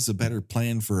think he has a better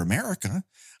plan for America.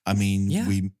 I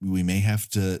mean, we may have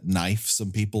to knife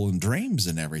some people in dreams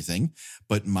and everything,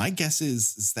 but my guess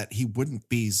is that he wouldn't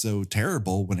be so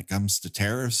terrible when it comes to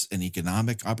tariffs and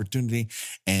economic opportunity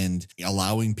and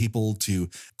allowing people to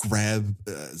grab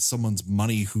someone's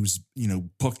money who's,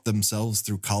 booked themselves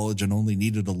through college and only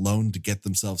needed a loan to get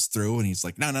themselves through. And he's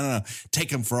like, no, take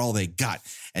them for all they got.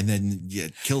 And then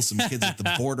kill some kids at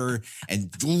the border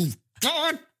and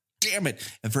God damn it.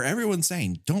 And for everyone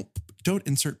saying, don't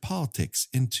insert politics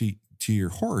into your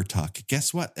horror talk.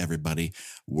 Guess what, everybody?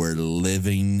 We're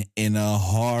living in a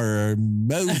horror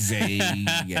movie.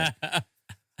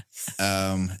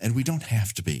 And we don't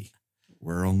have to be.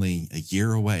 We're only a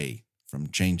year away from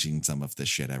changing some of this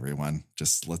shit, everyone.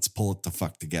 Just let's pull it the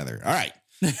fuck together. All right.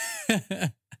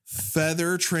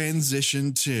 Feather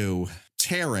transition to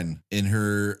Taryn in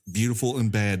her beautiful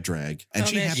and bad drag. And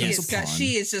she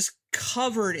is just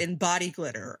covered in body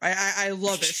glitter. I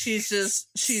love it.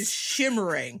 She's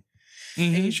shimmering.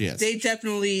 Mhm. She is. They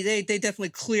definitely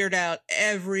cleared out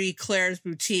every Claire's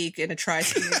boutique in the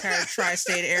entire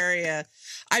tri-state area.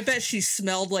 I bet she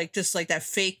smelled like just like that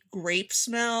fake grape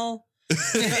smell.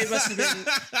 It must have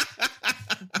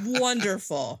been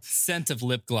wonderful. Scent of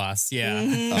lip gloss. Yeah.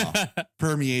 Mhm.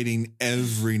 Permeating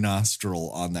every nostril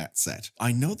on that set.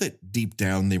 I know that deep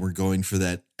down they were going for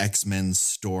that X-Men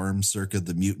Storm circa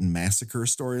the Mutant Massacre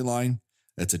storyline.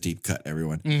 That's a deep cut,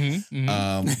 everyone. Mm-hmm,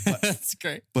 mm-hmm. But, That's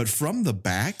great. but from the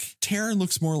back, Taryn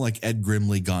looks more like Ed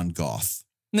Grimley gone goth.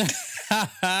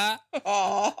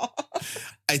 Aw.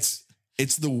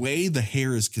 It's the way the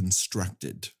hair is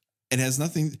constructed. It has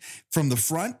nothing from the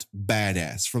front,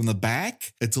 badass. From the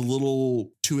back, it's a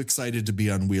little too excited to be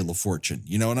on Wheel of Fortune.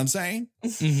 You know what I'm saying?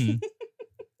 Mhm.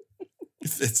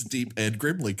 It's a deep Ed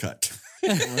Grimley cut.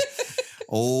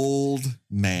 Old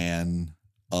man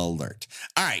alert.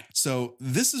 All right. So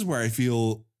this is where I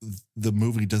feel the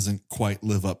movie doesn't quite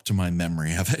live up to my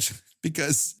memory of it.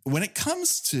 Because when it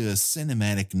comes to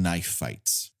cinematic knife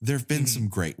fights, there have been some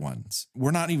great ones. We're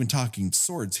not even talking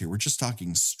swords here. We're just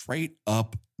talking straight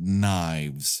up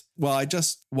knives. Well, I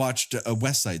just watched a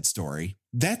West Side Story.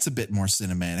 That's a bit more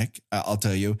cinematic, I'll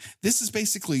tell you. This is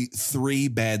basically 3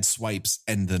 bad swipes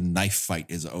and the knife fight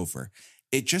is over.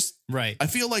 It just, Right. I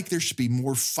feel like there should be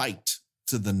more fight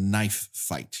to the knife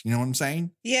fight. You know what I'm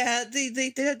saying? Yeah, they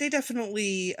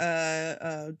definitely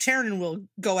Taryn will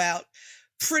go out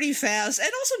pretty fast, and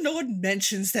also no one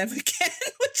mentions them again,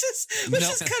 which is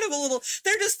kind of a little.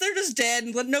 They're just dead,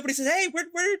 and nobody says, "Hey, where'd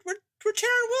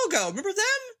Taryn Will go? Remember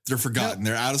them?" They're forgotten.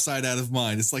 They're out of sight, out of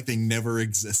mind. It's like they never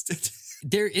existed.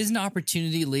 There is an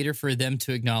opportunity later for them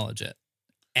to acknowledge it,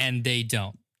 and they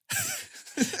don't.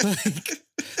 Like,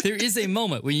 there is a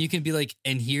moment when you can be like,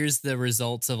 and here's the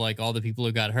results of like all the people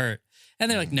who got hurt.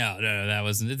 And they're like, no, that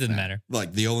wasn't, it didn't matter.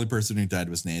 Like the only person who died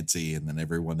was Nancy, and then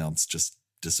everyone else just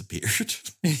disappeared.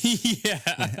 Yeah.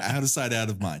 Out of sight, out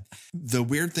of mind. The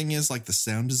weird thing is, like, the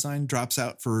sound design drops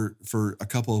out for a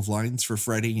couple of lines for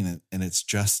Freddy, and it's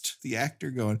just the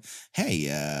actor going, "Hey,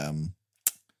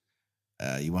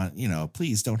 you want,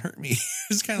 please don't hurt me."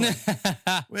 It's kind of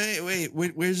like, wait,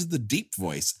 where's the deep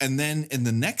voice? And then in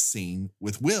the next scene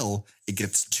with Will, it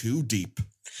gets too deep.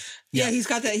 Yeah, he's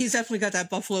got that. He's definitely got that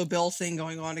Buffalo Bill thing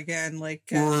going on again. Like,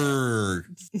 Brr.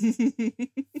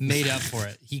 Made up for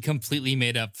it. He completely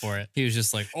made up for it. He was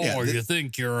just like, "Oh, you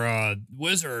think you're a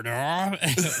wizard, huh?"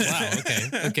 Wow.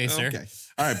 Okay, sir. Okay.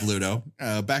 All right, Bluto,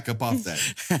 back up off that.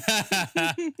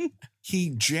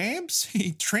 He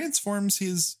transforms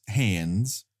his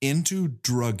hands into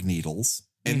drug needles,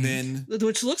 and then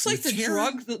which looks like with the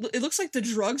Taryn- drug. It looks like the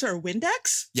drugs are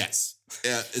Windex. yes,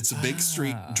 it's a big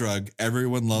street drug.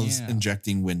 Everyone loves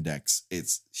injecting Windex.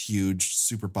 It's huge,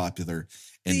 super popular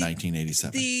in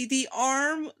 1987. The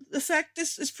arm effect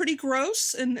is pretty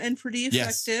gross and pretty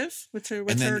effective with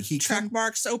her track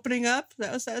marks opening up.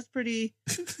 That was pretty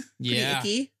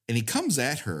icky. And he comes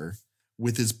at her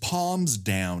with his palms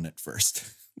down at first,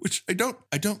 which I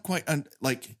don't quite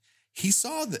like. He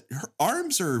saw that her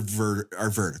arms are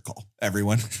vertical.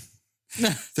 Everyone,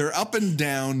 they're up and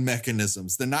down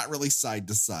mechanisms. They're not really side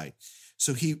to side.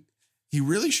 So he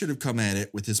really should have come at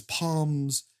it with his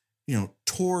palms,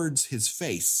 towards his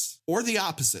face, or the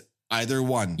opposite, either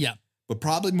one. Yeah, but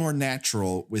probably more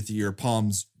natural with your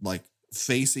palms like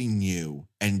facing you,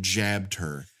 and jabbed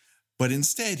her. But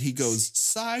instead, he goes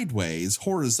sideways,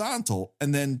 horizontal,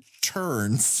 and then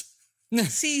turns.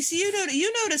 See,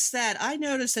 you notice that. I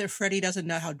noticed that Freddy doesn't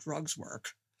know how drugs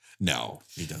work. No,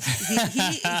 he doesn't.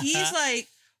 He's like,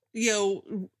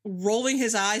 rolling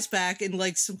his eyes back in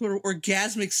like some sort of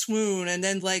orgasmic swoon, and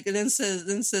then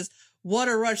says, "What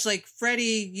a rush!" Like,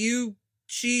 Freddy,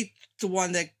 she the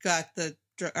one that got the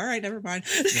drug. All right, never mind.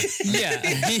 Yeah.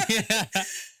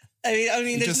 I mean,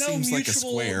 He there's just no seems like a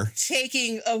mutual square.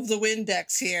 taking of the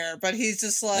Windex here, but he's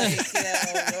just like,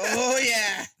 oh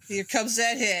yeah, here comes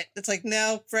that hit. It's like,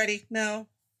 no, Freddy, no.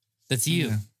 That's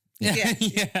you. Yeah.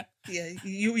 Yeah.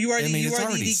 You are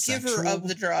the giver of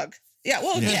the drug. Yeah,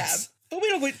 well, Yes. yeah.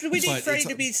 But do we need But Freddy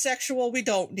to be sexual? We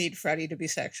don't need Freddy to be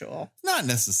sexual. Not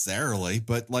necessarily,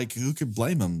 but like, who could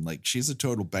blame him? Like, she's a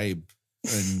total babe,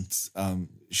 and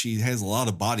she has a lot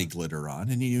of body glitter on,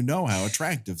 and you know how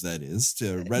attractive that is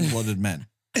to red-blooded men.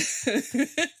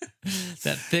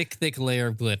 That thick layer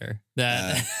of glitter.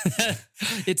 That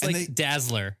it's like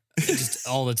Dazzler, just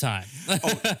all the time.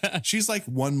 She's like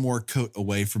one more coat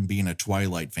away from being a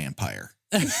Twilight vampire.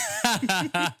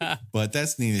 But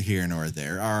that's neither here nor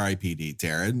there. R.I.P.D.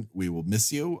 Taryn. We will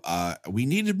miss you. We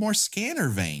needed more scanner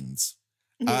veins.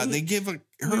 They give her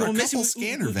a couple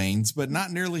scanner veins, but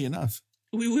not nearly enough.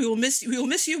 we will miss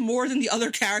you more than the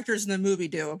other characters in the movie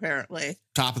do, apparently.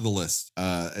 Top of the list,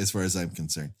 as far as I'm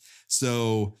concerned.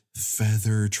 So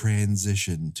feather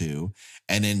transition to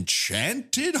an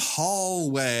enchanted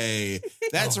hallway.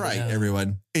 That's right,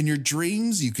 everyone. In your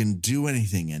dreams, you can do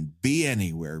anything and be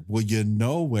anywhere. Well, you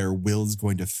know where Will's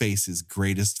going to face his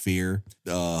greatest fear?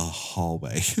 A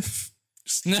hallway.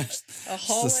 A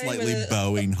hallway, a slightly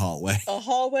bowing hallway. A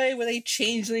hallway with a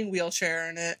changeling wheelchair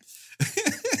in it.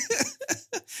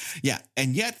 Yeah,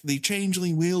 and yet the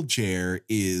changeling wheelchair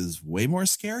is way more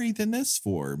scary than this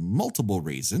for multiple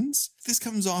reasons. This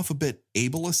comes off a bit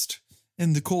ableist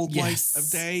in the cold light of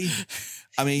day.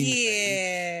 I mean,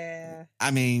 yeah.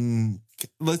 I mean,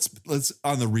 let's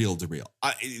on the real to real.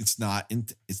 It's not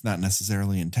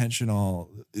necessarily intentional.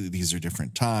 These are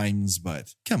different times,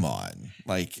 but come on,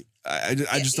 like I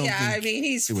just don't. Yeah, I mean,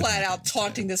 he's flat out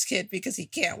taunting this kid because he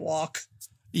can't walk.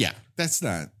 Yeah, that's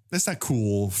not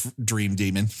cool, Dream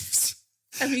Demon.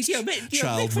 I mean,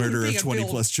 child murder of 20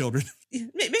 plus children.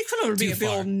 Make fun of him being a big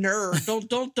old nerd. Don't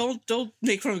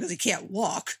make fun of him because he can't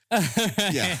walk.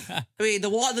 Yeah, I mean,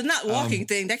 the not walking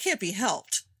thing that can't be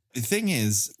helped. The thing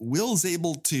is, Will's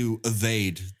able to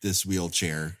evade this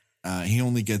wheelchair. He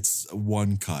only gets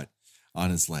one cut on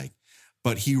his leg,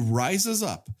 but he rises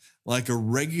up like a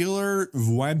regular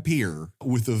vampire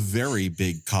with a very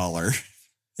big collar.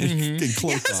 And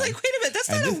cloak I was like, wait a minute, that's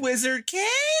not a wizard cape.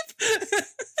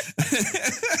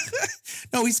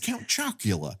 No, he's Count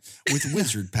Chocula with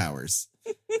wizard powers.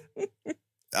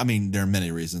 I mean, there are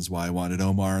many reasons why I wanted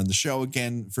Omar on the show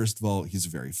again. First of all, he's a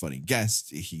very funny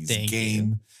guest. He's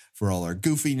game for all our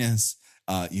goofiness.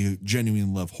 You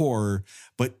genuinely love horror,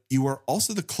 but you are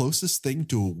also the closest thing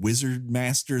to a wizard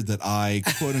master that I,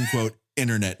 quote unquote,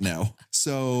 internet know.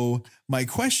 So my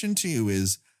question to you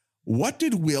is, what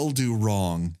did Will do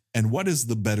wrong, and what is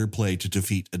the better play to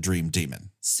defeat a dream demon?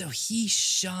 So he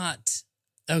shot.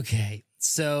 Okay,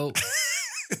 so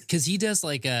because he does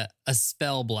like a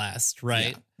spell blast,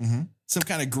 right? Yeah. Mm-hmm. Some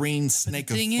kind of green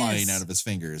snake of flying out of his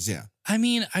fingers. Yeah. I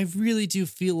mean, I really do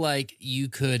feel like you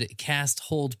could cast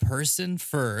Hold Person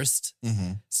first.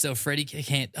 Mm-hmm. So Freddy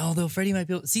can't, although Freddy might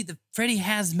be able, see, Freddy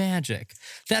has magic.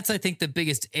 That's, I think, the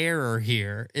biggest error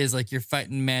here is like you're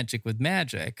fighting magic with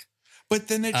magic. But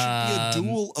then it should be a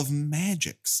duel of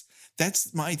magics.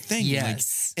 That's my thing.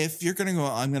 Yes. Like, if you're going to go,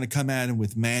 I'm going to come at him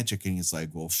with magic, and he's like,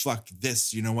 well, fuck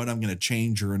this. You know what? I'm going to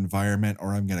change your environment,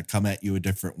 or I'm going to come at you a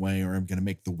different way, or I'm going to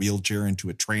make the wheelchair into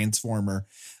a transformer.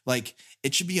 Like,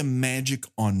 it should be a magic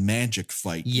on magic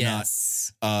fight.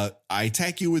 Yes. Not, I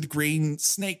attack you with green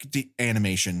snake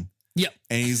animation. Yep.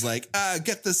 And he's like,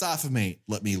 get this off of me.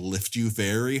 Let me lift you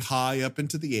very high up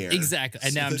into the air. Exactly.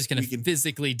 And now I'm just going to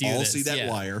physically do this. I'll see that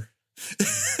wire.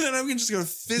 And I'm just going to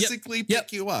physically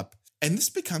pick you up. And this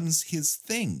becomes his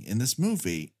thing in this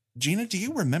movie. Gina, do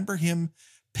you remember him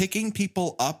picking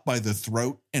people up by the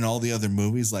throat in all the other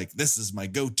movies? Like, this is my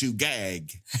go-to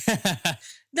gag.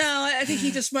 No, I think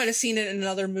he just might have seen it in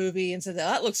another movie and said,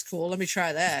 that looks cool. Let me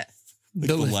try that. Like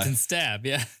the lift and stab,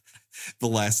 yeah. The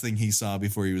last thing he saw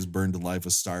before he was burned alive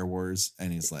was Star Wars,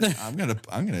 and he's like, "I'm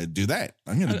gonna do that.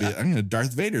 I'm gonna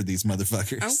Darth Vader these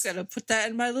motherfuckers. I'm gonna put that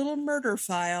in my little murder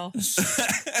file."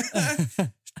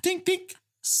 Tink tink,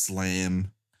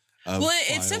 slam. Well,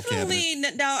 it's definitely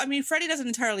now. I mean, Freddy doesn't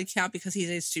entirely count because he's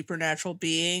a supernatural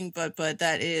being, but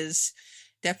that is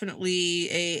definitely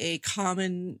a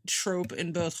common trope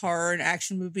in both horror and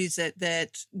action movies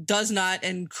that does not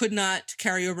and could not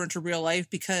carry over into real life,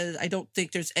 because I don't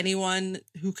think there's anyone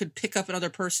who could pick up another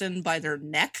person by their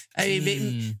neck. I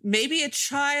mean, maybe a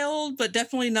child, but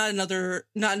definitely not another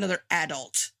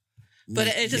adult. But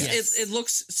it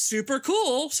looks super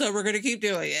cool, so we're going to keep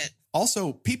doing it.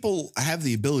 Also, people have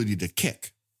the ability to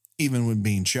kick even when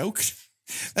being choked.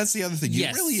 That's the other thing. You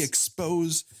really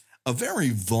expose a very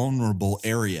vulnerable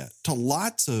area to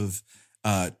lots of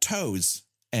toes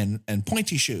and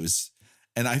pointy shoes.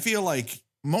 And I feel like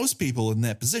most people in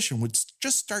that position would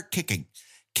just start kicking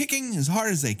as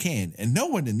hard as they can. And no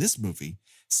one in this movie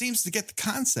seems to get the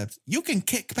concept you can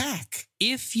kick back.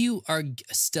 If you are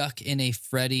stuck in a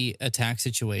Freddy attack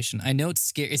situation, I know it's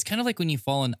scary. It's kind of like when you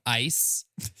fall on ice,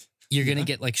 you're going to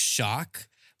get like shock.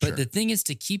 But the thing is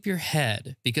to keep your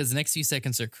head, because the next few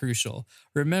seconds are crucial.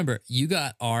 Remember, you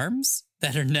got arms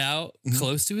that are now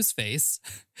close to his face,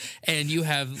 and you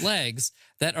have legs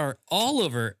that are all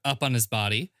over up on his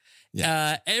body.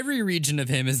 Yeah. Every region of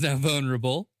him is now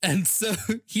vulnerable. And so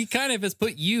he kind of has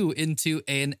put you into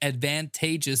an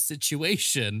advantageous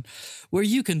situation where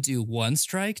you can do 1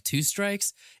 strike, 2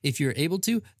 strikes. If you're able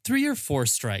to, 3 or 4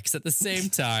 strikes at the same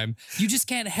time. You just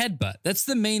can't headbutt. That's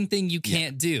the main thing you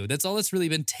can't do. That's all that's really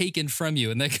been taken from you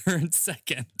in the current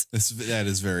second. That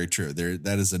is very true.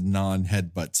 That is a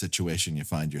non-headbutt situation you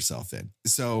find yourself in.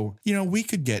 So, we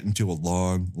could get into a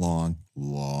long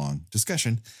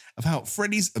discussion of how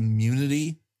Freddy's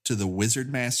immunity to the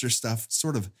Wizard Master stuff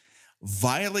sort of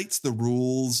violates the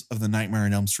rules of the Nightmare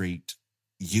on Elm Street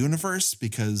universe,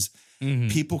 because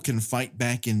people can fight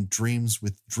back in dreams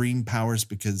with dream powers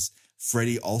because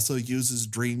Freddy also uses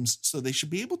dreams. So they should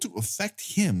be able to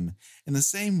affect him in the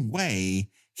same way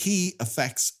he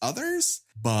affects others.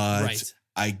 But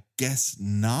I guess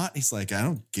not. He's like, I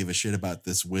don't give a shit about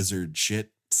this wizard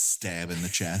shit. Stab in the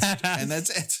chest. And that's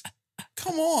it.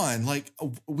 Come on. Like,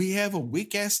 we have a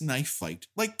weak ass knife fight.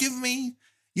 Like, give me,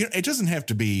 it doesn't have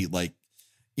to be like,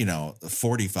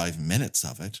 45 minutes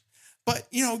of it, but,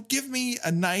 give me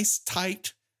a nice,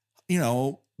 tight,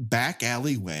 back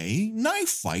alleyway knife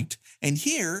fight. And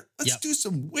here, let's do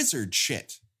some wizard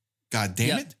shit. God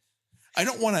damn it. I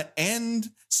don't want to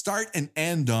start and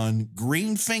end on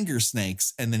green finger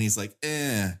snakes. And then he's like,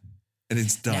 and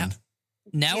it's done.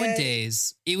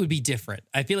 Nowadays, it would be different.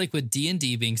 I feel like with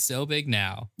D&D being so big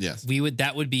now,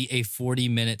 that would be a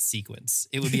 40-minute sequence.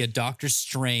 It would be a Doctor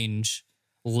Strange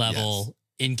level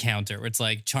encounter where it's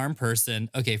like, charm person,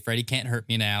 okay, Freddy can't hurt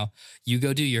me now. You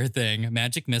go do your thing.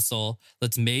 Magic missile.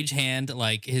 Let's mage hand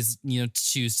like his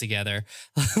shoes together.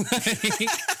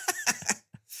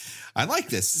 I like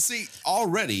this. See,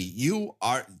 already you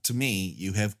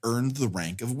have earned the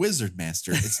rank of Wizard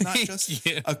Master. It's not just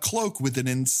a cloak with an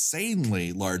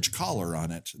insanely large collar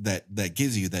on it that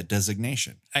gives you that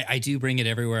designation. I do bring it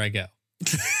everywhere I go.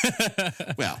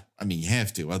 Well, I mean, you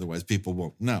have to, otherwise people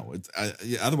won't know.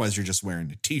 Otherwise, you're just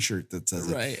wearing a T-shirt that says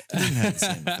it doesn't have the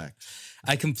same effect.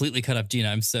 I completely cut off Gina.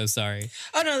 I'm so sorry.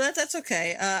 Oh no, that's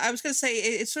okay. I was gonna say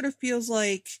it sort of feels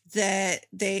like that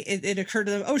it occurred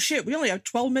to them. Oh shit, we only have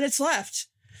 12 minutes left.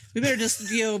 We better just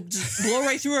just blow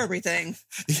right through everything.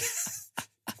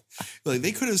 Like,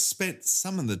 they could have spent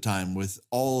some of the time with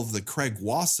all of the Craig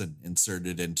Wasson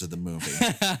inserted into the movie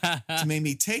to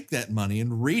maybe take that money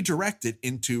and redirect it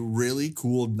into really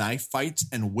cool knife fights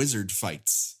and wizard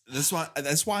fights. That's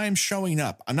why I'm showing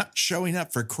up. I'm not showing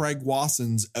up for Craig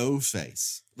Wasson's O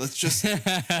face. Let's just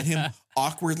get him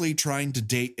awkwardly trying to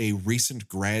date a recent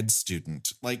grad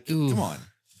student. Like, come on.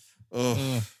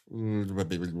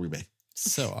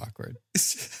 So awkward.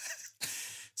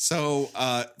 So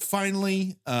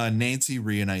finally, Nancy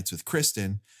reunites with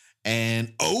Kristen,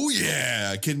 and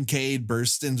Kincaid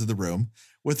bursts into the room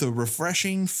with a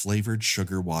refreshing flavored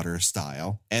sugar water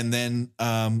style. And then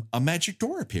a magic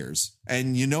door appears.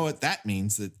 And you know what that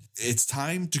means? That it's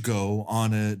time to go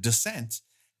on a descent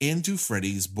into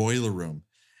Freddy's boiler room.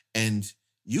 And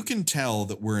you can tell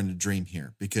that we're in a dream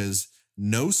here, because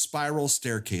no spiral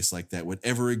staircase like that would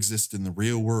ever exist in the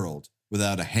real world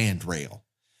without a handrail.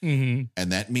 Mm-hmm.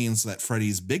 And that means that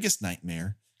Freddy's biggest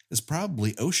nightmare is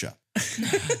probably OSHA.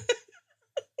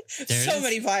 So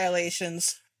many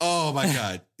violations. Oh my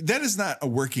God. That is not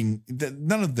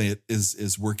none of that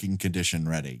is working condition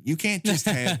ready. You can't just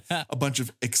have a bunch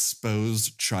of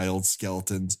exposed child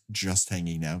skeletons just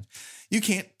hanging out. You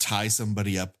can't tie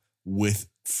somebody up with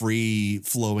free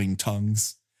flowing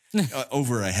tongues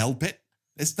over a hell pit.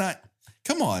 It's not,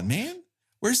 come on, man.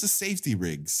 Where's the safety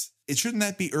rigs? Shouldn't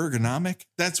that be ergonomic?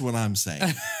 That's what I'm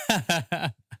saying.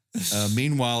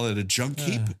 Meanwhile, at a junk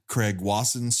heap, Craig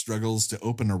Wasson struggles to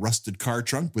open a rusted car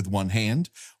trunk with one hand.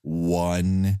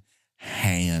 One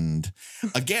hand.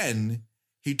 Again,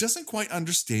 he doesn't quite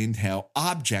understand how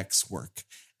objects work.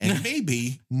 And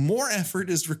maybe more effort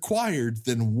is required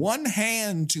than one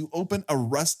hand to open a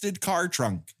rusted car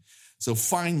trunk. So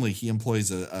finally, he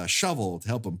employs a shovel to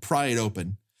help him pry it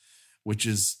open, which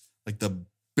is like the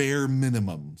bare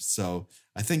minimum. So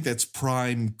I think that's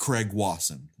prime Craig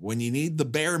Wasson. When you need the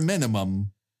bare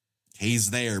minimum,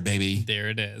 he's there, baby. There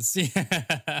it is.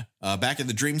 Back in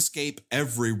the dreamscape,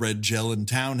 every red gel in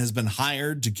town has been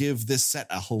hired to give this set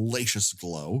a hellacious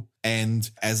glow. And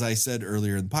as I said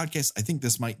earlier in the podcast, I think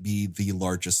this might be the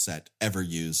largest set ever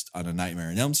used on a Nightmare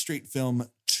on Elm Street film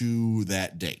to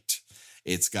that date.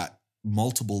 It's got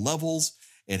multiple levels.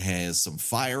 It has some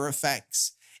fire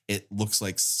effects. It looks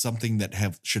like something that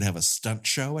should have a stunt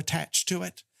show attached to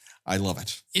it. I love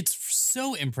it. It's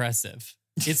so impressive.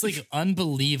 It's like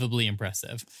unbelievably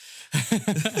impressive.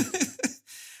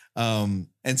 And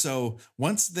so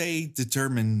once they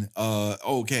determine,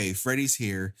 okay, Freddy's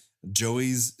here,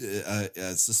 Joey's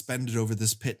suspended over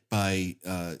this pit by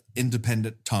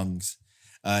independent tongues.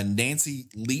 Nancy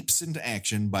leaps into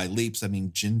action. By leaps, I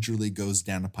mean gingerly goes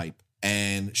down a pipe.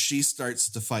 And she starts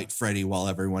to fight Freddy while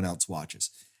everyone else watches.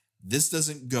 This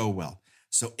doesn't go well.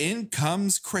 So in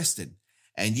comes Kristen.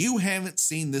 And you haven't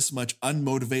seen this much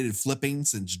unmotivated flipping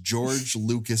since George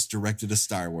Lucas directed a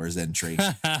Star Wars entry.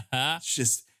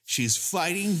 She's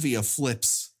fighting via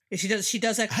flips. Yeah, she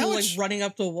does that cool like running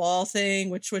up the wall thing,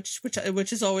 which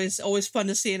is always fun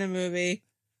to see in a movie.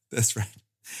 That's right.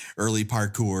 Early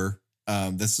parkour.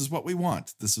 This is what we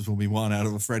want. This is what we want out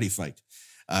of a Freddy fight.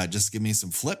 Just give me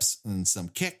some flips and some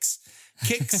kicks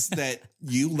that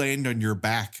you land on your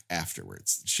back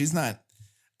afterwards. She's not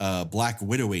Black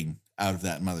Widowing out of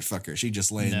that motherfucker. She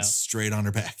just lands straight on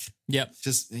her back. Yep.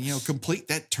 Just, complete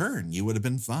that turn. You would have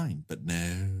been fine, but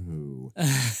no.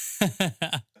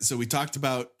 So we talked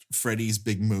about Freddy's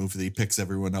big move that he picks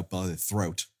everyone up by the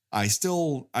throat. I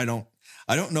don't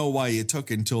know why it took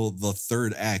until the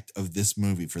third act of this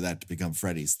movie for that to become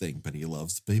Freddy's thing, but he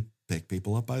loves to pick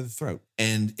people up by the throat.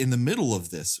 And in the middle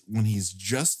of this, when he's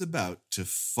just about to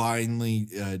finally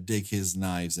dig his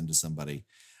knives into somebody,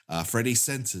 Freddy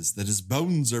senses that his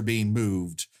bones are being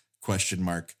moved, ?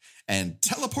 And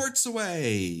teleports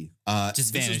away. Just this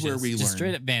vanishes. is where we just learn.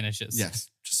 straight up vanishes. Yes,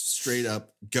 just straight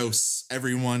up ghosts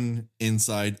everyone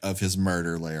inside of his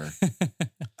murder lair.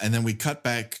 And then we cut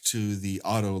back to the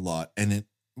auto lot, and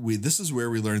this is where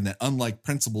we learn that unlike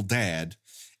Principal Dad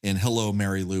in Hello,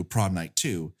 Mary Lou Prom Night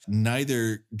 2,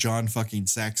 neither John fucking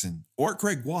Saxon or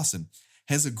Craig Wasson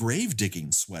has a grave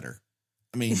digging sweater.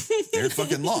 I mean, they're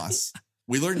fucking lost.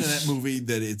 We learned in that movie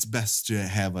that it's best to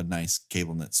have a nice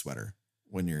cable knit sweater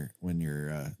when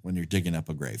you're digging up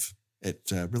a grave.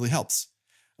 It really helps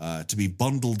to be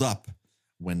bundled up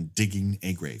when digging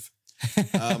a grave.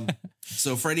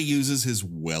 So Freddy uses his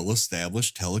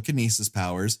well-established telekinesis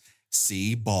powers,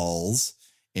 see balls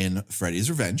in Freddy's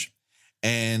Revenge,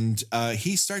 and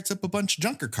he starts up a bunch of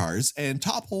junker cars and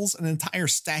topples an entire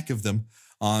stack of them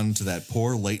onto that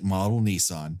poor late model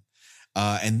Nissan.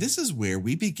 And this is where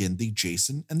we begin the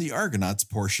Jason and the Argonauts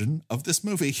portion of this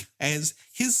movie, as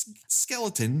his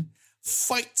skeleton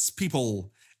fights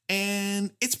people,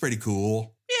 and it's pretty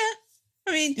cool. Yeah.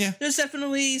 I mean, there's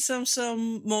definitely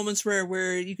some moments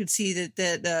where you could see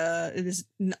that it is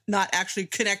not actually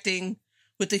connecting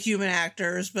with the human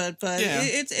actors, but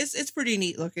it's pretty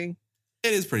neat looking.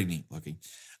 It is pretty neat looking.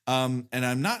 And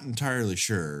I'm not entirely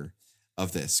sure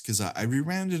of this because I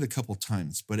rewound it a couple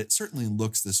times, but it certainly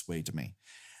looks this way to me,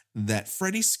 that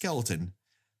Freddy's skeleton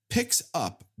picks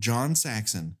up John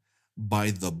Saxon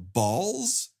by the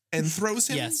balls and throws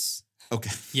him. Yes.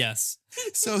 Okay. Yes.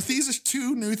 So these are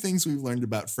two new things we've learned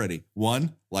about Freddy.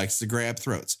 One, likes to grab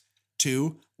throats.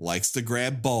 Two, likes to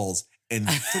grab balls and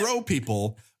throw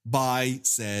people by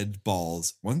said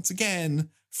balls. Once again,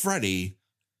 Freddy,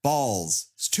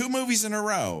 balls. It's 2 movies in a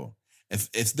row.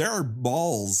 If there are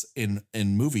balls in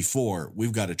movie 4,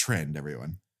 we've got a trend,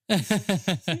 everyone.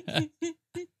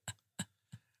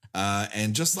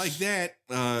 And just like that,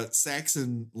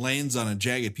 Saxon lands on a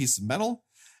jagged piece of metal.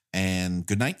 And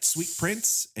good night, sweet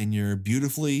prince, and your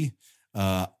beautifully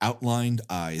outlined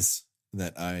eyes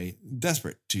that I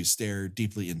desperate to stare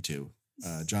deeply into.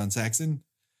 John Saxon,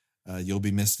 you'll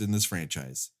be missed in this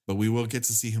franchise, but we will get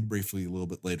to see him briefly a little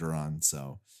bit later on.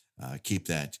 So keep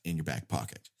that in your back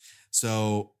pocket.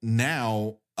 So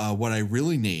now what I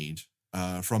really need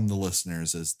from the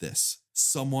listeners is this.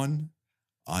 Someone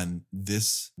on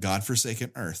this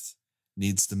godforsaken earth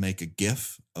needs to make a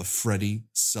gif of Freddy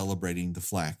celebrating the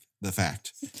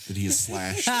fact that he has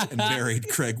slashed and buried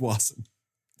Craig Wasson.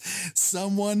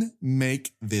 Someone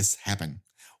make this happen.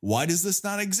 Why does this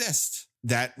not exist?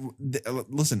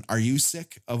 Listen, are you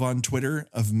sick of on Twitter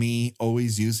of me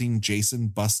always using Jason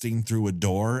busting through a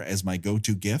door as my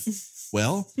go-to gif?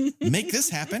 Well, make this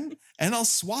happen and I'll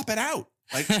swap it out.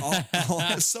 Like I'll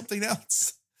have something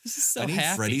else. So I need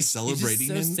happy. Freddy celebrating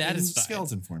so in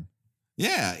skeleton form.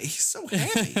 Yeah, he's so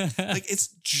happy. Like it's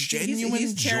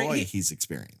genuine joy he's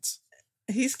experienced.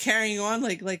 He's carrying on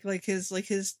like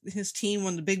his team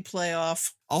won the big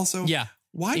playoff. Also, yeah,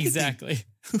 why exactly?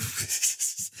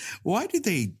 Why did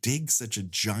they dig such a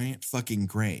giant fucking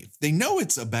grave? They know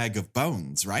it's a bag of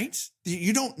bones, right?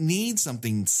 You don't need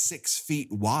something 6 feet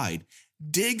wide.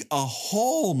 Dig a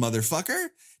hole, motherfucker.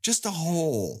 Just a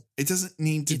hole. It doesn't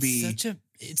need to be.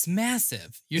 It's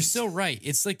massive. You're so right.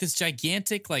 It's like this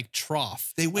gigantic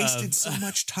trough. They wasted so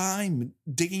much time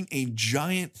digging a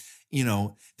giant,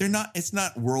 it's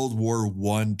not World War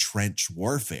I trench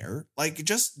warfare. Like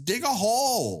just dig a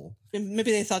hole.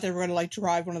 Maybe they thought they were going to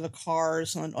drive one of the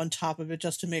cars on top of it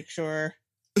just to make sure.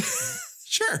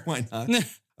 Sure, why not?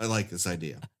 I like this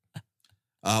idea.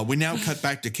 We now cut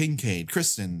back to Kincaid,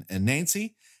 Kristen, and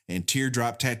Nancy, and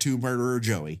teardrop tattoo murderer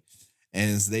Joey,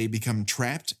 as they become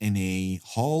trapped in a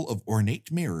hall of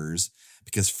ornate mirrors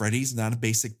because Freddy's not a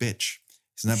basic bitch.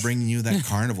 He's not bringing you that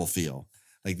carnival feel.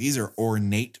 Like, these are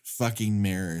ornate fucking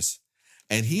mirrors.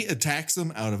 And he attacks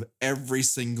them out of every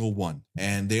single one.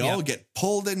 And they all get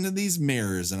pulled into these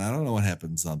mirrors. And I don't know what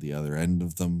happens on the other end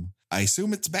of them. I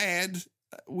assume it's bad.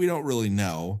 We don't really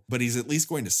know. But he's at least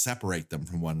going to separate them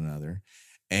from one another.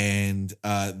 And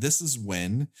this is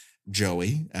when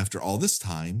Joey, after all this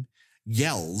time,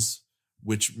 yells,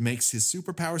 which makes his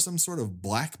superpower some sort of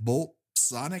Black Bolt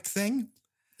Sonic thing.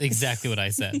 Exactly what I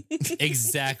said.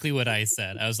 Exactly what I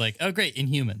said. I was like, oh, great,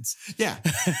 Inhumans. Yeah.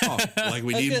 Oh, like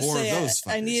we need more of those.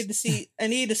 I needed to see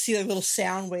like little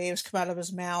sound waves come out of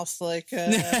his mouth, like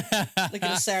in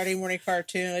a Saturday morning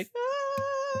cartoon, like,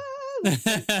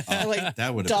 like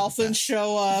that would dolphins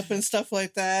show up and stuff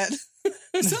like that.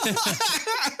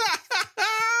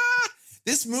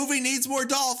 This movie needs more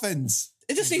dolphins.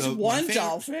 It just needs one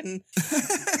dolphin.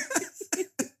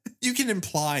 You can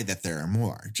imply that there are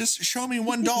more. Just show me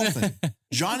one dolphin.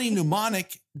 Johnny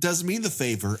Mnemonic does me the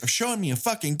favor of showing me a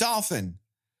fucking dolphin.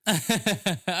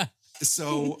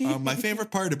 So my favorite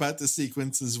part about the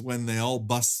sequence is when they all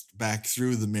bust back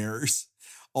through the mirrors.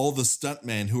 All the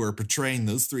stuntmen who are portraying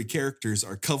those three characters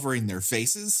are covering their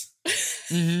faces.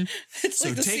 Mm-hmm. So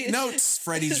like take notes,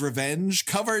 Freddy's Revenge.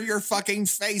 Cover your fucking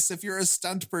face if you're a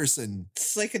stunt person.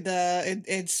 It's like in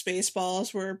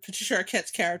Spaceballs where Patricia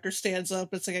Arquette's character stands up.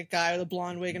 It's like a guy with a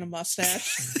blonde wig and a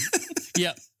mustache.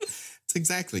 Yep. It's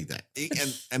exactly that.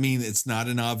 And I mean, it's not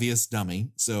an obvious dummy,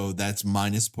 so that's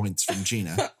minus points from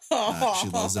Gina. She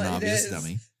loves an obvious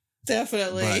dummy.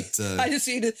 Definitely. But, I just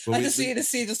need to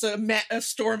see just a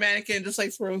store mannequin just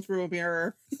like thrown through a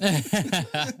mirror.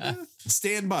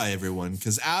 Stand by, everyone,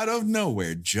 because out of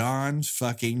nowhere, John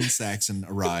fucking Saxon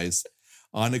arrives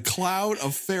on a cloud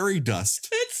of fairy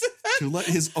dust to let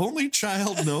his only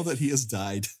child know that he has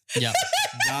died. Yep.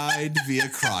 Died via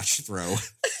crotch throw.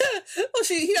 Well,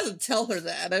 he doesn't tell her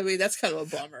that. I mean, that's kind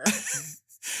of a bummer.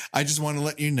 I just want to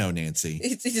let you know, Nancy,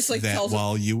 he just like that tells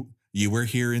while you were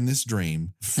here in this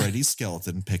dream, Freddy's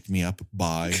skeleton picked me up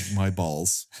by my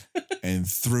balls and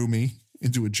threw me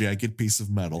into a jagged piece of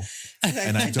metal.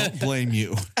 And I don't blame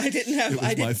you. It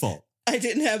was my fault. I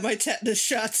didn't have my tetanus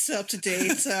shots up to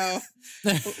date, so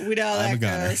we know how that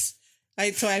goes.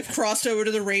 So I've crossed over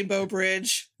to the Rainbow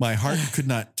Bridge. My heart could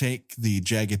not take the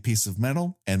jagged piece of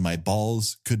metal, and my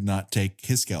balls could not take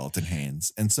his skeleton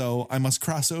hands. And so I must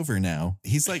cross over now.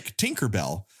 He's like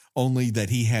Tinkerbell, only that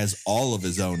he has all of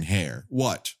his own hair.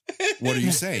 What are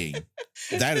you saying?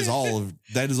 That is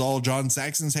all John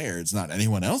Saxon's hair. It's not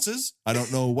anyone else's. I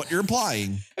don't know what you're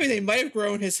implying. I mean, they might have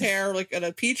grown his hair like in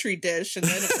a petri dish and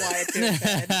then apply it to his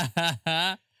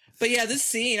head. But yeah, this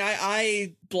scene,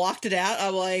 I blocked it out.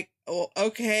 I'm like, oh,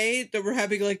 okay, that we're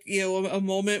having like, a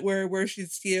moment where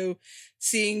she's,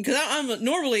 seeing, because I'm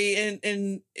normally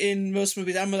in most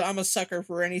movies, I'm a sucker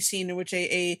for any scene in which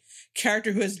a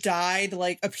character who has died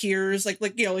like appears like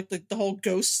the whole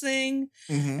ghost thing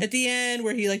at the end,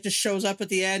 where he like just shows up at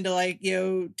the end to like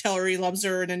tell her he loves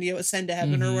her and then ascend to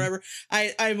heaven or whatever.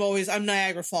 I'm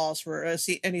Niagara Falls for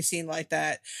any scene like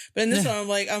that. But in this one,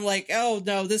 I'm like, oh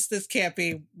no, this can't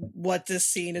be what this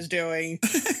scene is doing.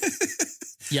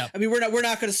 Yeah, I mean, we're not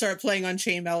going to start playing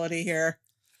Unchained Melody here.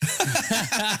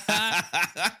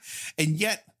 And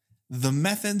yet the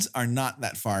methods are not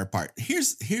that far apart.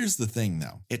 Here's the thing,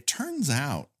 though. It turns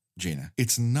out, Gina,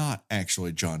 it's not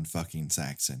actually John fucking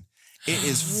Saxon. It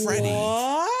is Freddy.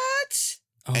 What?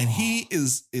 And he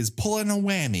is pulling a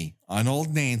whammy on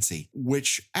old Nancy,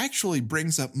 which actually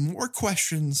brings up more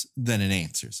questions than it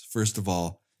answers. First of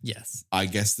all, yes, I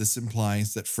guess this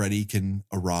implies that Freddy can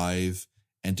arrive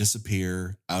and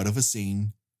disappear out of a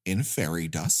scene in fairy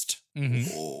dust.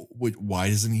 Why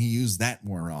doesn't he use that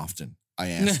more often? I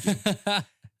ask you.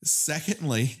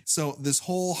 Secondly, so this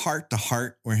whole heart to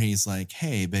heart where he's like,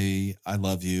 hey, baby, I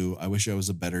love you. I wish I was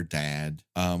a better dad.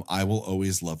 I will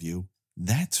always love you.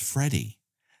 That's Freddy.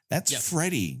 That's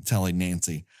Freddy telling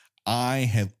Nancy, I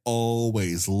have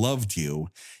always loved you.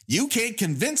 You can't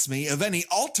convince me of any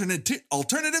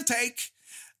alternative take.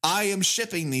 I am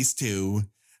shipping these two.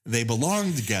 They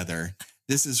belong together.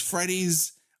 This is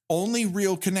Freddy's only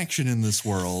real connection in this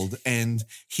world, and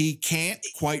he can't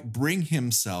quite bring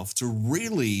himself to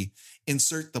really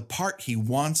insert the part he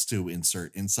wants to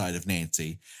insert inside of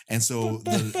Nancy. And so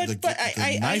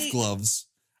the knife gloves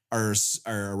are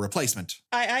a replacement.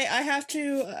 I have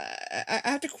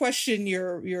to question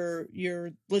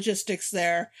your logistics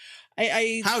there.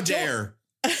 How dare?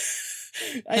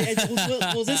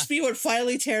 Will this be what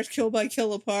finally tears Kill by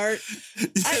Kill apart?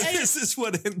 This is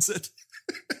what ends it.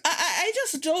 I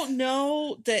just don't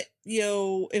know that,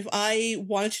 if I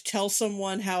wanted to tell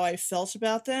someone how I felt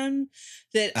about them,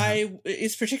 that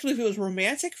it's particularly if it was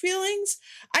romantic feelings,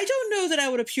 I don't know that I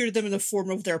would appear to them in the form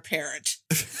of their parent.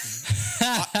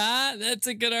 That's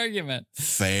a good argument.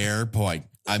 Fair point.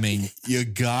 I mean, you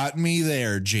got me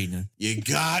there, Gina. You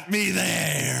got me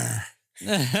there.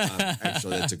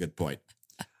 Actually, that's a good point.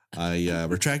 I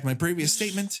retract my previous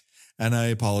statement, and I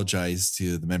apologize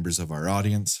to the members of our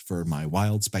audience for my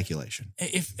wild speculation.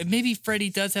 If maybe Freddy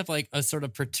does have like a sort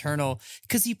of paternal,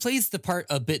 because he plays the part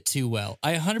a bit too well.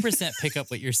 I 100% pick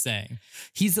up what you're saying.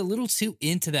 He's a little too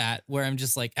into that, where I'm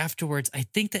just like, afterwards, I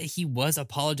think that he was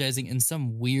apologizing in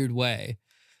some weird way,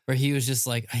 where he was just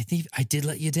like, I think I did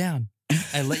let you down.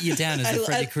 I let you down as a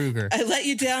Freddy Krueger. I let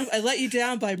you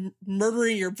down by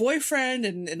murdering your boyfriend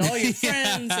and all your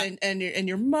friends and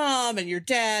your mom and your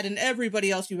dad and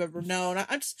everybody else you've ever known.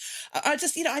 Things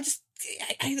just get out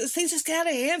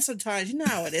of hand sometimes. You know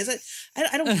how it is.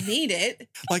 I don't mean it.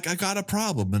 Like, I got a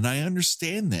problem, and I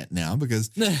understand that now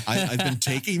because I've been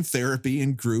taking therapy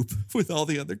in group with all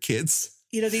the other kids.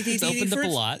 It's opened up a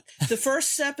lot. The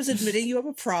first step is admitting you have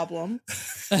a problem.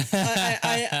 I'm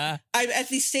at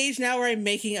the stage now where I'm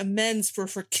making amends for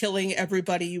killing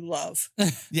everybody you love.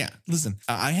 Yeah, listen,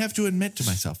 I have to admit to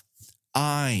myself,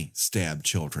 I stab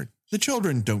children. The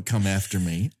children don't come after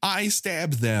me. I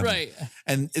stab them. Right.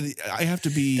 And I have to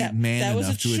be man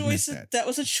enough to admit that. That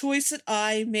was a choice that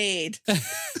I made.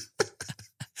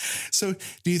 So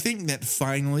do you think that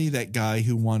finally that guy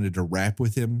who wanted to rap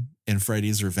with him in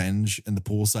Freddy's Revenge and the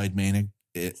Poolside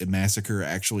Massacre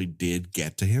actually did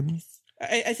get to him?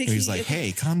 I think he's like,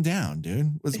 hey, calm down,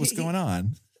 dude. What's going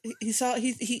on? He saw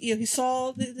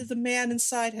the man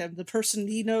inside him, the person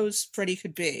he knows Freddy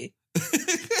could be.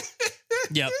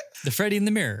 Yep. The Freddy in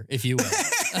the mirror, if you will.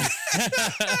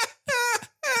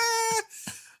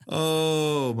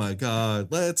 Oh my God.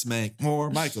 Let's make more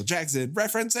Michael Jackson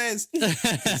references.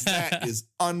 That is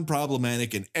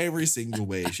unproblematic in every single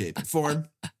way, shape, and form.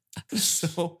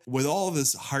 So with all of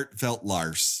this heartfelt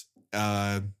larce,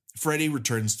 Freddy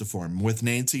returns to form. With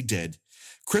Nancy dead,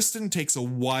 Kristen takes a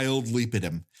wild leap at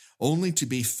him, only to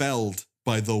be felled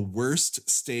by the worst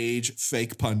stage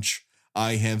fake punch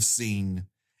I have seen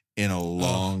in a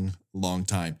long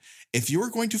time. If you are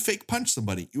going to fake punch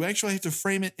somebody, you actually have to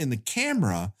frame it in the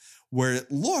camera where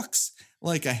it looks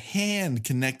like a hand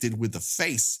connected with the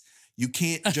face. You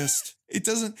can't just, he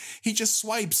just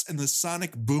swipes and the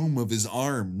sonic boom of his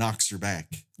arm knocks her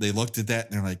back. They looked at that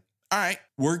and they're like, all right,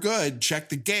 we're good. Check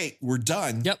the gate. We're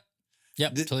done. Yep.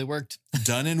 Totally worked.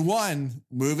 Done in one.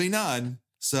 Moving on.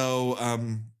 So,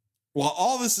 while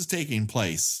all this is taking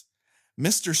place,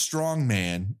 Mr.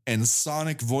 Strongman and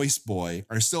Sonic Voice Boy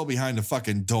are still behind a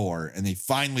fucking door, and they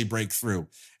finally break through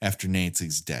after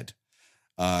Nancy's dead.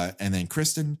 And then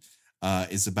Kristen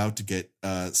is about to get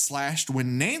slashed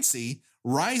when Nancy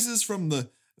rises from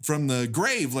the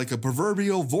grave like a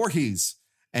proverbial Voorhees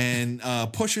and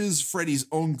pushes Freddy's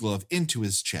own glove into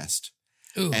his chest.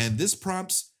 Ooh. And this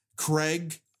prompts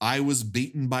Craig, I was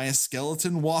beaten by a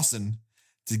skeleton Wasson,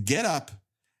 to get up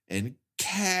and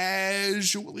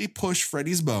casually push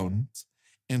Freddy's bones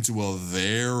into a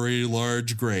very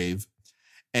large grave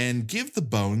and give the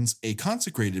bones a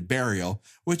consecrated burial,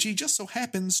 which he just so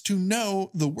happens to know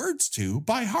the words to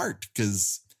by heart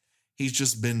because he's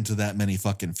just been to that many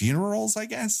fucking funerals, I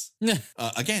guess.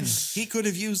 Again, he could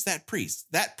have used that priest.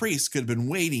 That priest could have been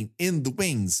waiting in the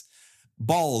wings,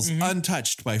 balls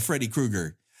untouched by Freddy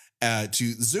Krueger,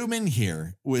 to zoom in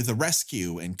here with a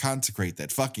rescue and consecrate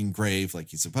that fucking grave like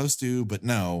he's supposed to, but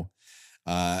no.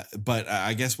 But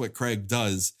I guess what Craig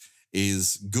does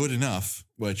is good enough,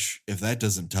 which if that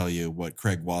doesn't tell you what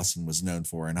Craig Wasson was known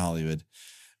for in Hollywood,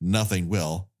 nothing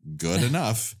will. Good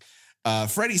enough.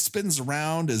 Freddy spins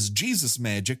around as Jesus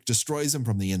magic destroys him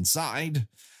from the inside.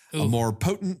 Ooh. A more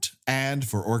potent ad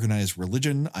for organized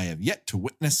religion I have yet to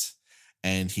witness.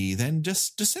 And he then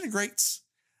just disintegrates.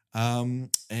 And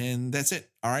that's it.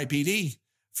 R.I.P.D.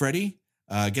 Freddy.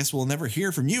 I guess we'll never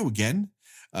hear from you again.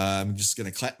 I'm just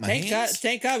gonna clap my hands.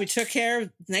 Thank God we took care of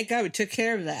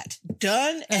that.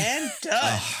 Done and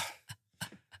done.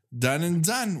 Done and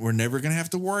done. We're never gonna have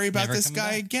to worry about this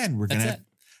guy again. We're gonna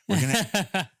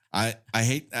I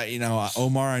hate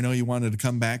Omar, I know you wanted to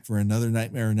come back for another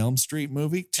Nightmare on Elm Street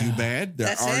movie. Too bad.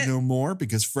 There are no more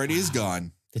because Freddy is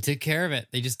gone. They took care of it.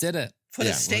 They just did it. Put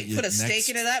a stake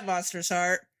into that monster's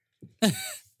heart. We're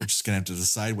just gonna have to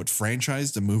decide what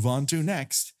franchise to move on to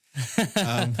next.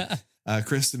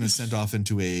 Kristen is sent off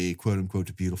into a quote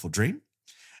unquote beautiful dream.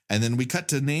 And then we cut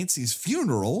to Nancy's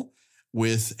funeral,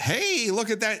 with, hey, look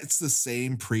at that. It's the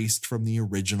same priest from the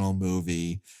original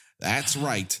movie. That's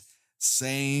right.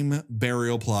 Same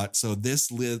burial plot. So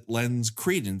this lends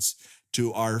credence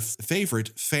to our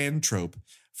favorite fan trope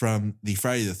from the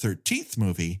Friday the 13th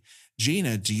movie.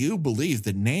 Gina, do you believe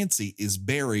that Nancy is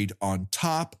buried on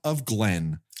top of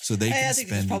Glenn so they can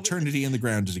spend eternity in the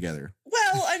ground together?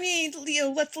 Well, I mean,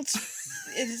 let's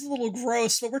it's a little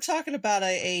gross, but we're talking about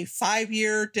a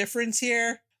 5-year difference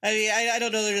here. I mean, I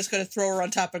don't know. They're just going to throw her on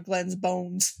top of Glenn's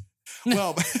bones.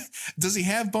 Well, does he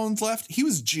have bones left? He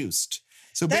was juiced.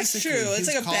 So that's basically, true.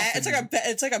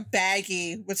 It's like a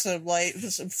baggie with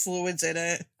some fluids in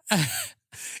it.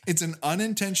 It's an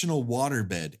unintentional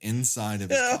waterbed inside of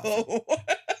his coffin.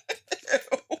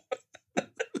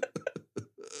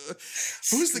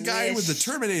 Who's the guy with the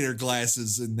Terminator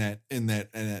glasses in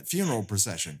that funeral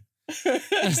procession?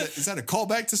 Is that a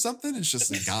callback to something? It's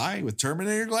just a guy with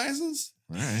Terminator glasses?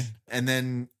 All right. And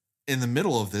then in the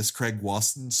middle of this, Craig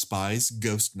Wasson spies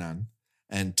Ghost Nun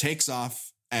and takes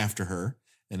off after her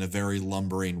in a very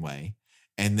lumbering way.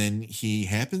 And then he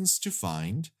happens to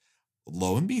find,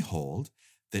 lo and behold,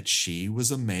 that she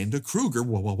was Amanda Kruger.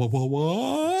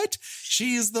 What?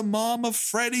 She is the mom of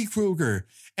Freddy Krueger.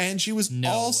 And she was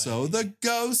the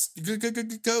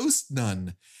ghost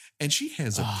nun. And she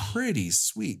has a pretty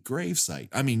sweet gravesite.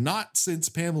 I mean, not since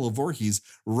Pamela Voorhees'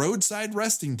 Roadside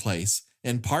Resting Place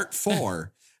in Part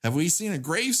 4 have we seen a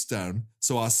gravestone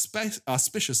so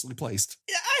auspiciously placed.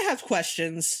 I have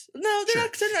questions. No, they're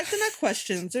not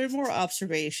questions. They're more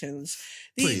observations.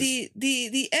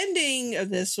 The ending of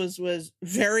this was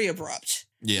very abrupt.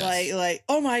 Yes. Like,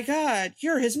 oh my God,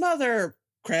 you're his mother.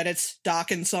 Credits,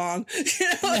 Dawkins song.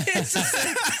 It's just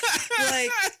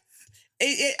like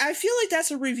I feel like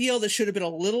that's a reveal that should have been a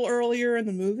little earlier in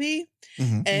the movie.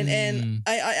 Mm-hmm. And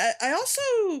I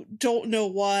also don't know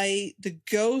why the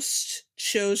ghost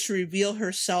chose to reveal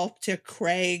herself to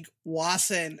Craig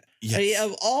Wasson. Yes. I mean,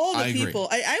 of all the people,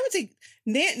 I would think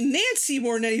Nancy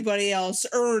more than anybody else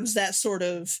earns that sort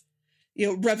of,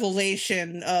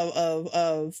 revelation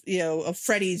of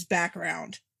Freddy's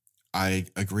background. I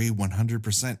agree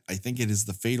 100%. I think it is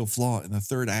the fatal flaw in the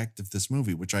third act of this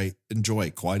movie, which I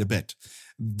enjoy quite a bit.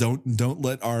 Don't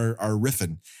let our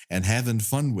riffing and having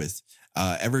fun with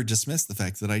ever dismiss the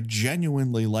fact that I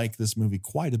genuinely like this movie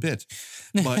quite a bit.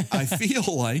 But I feel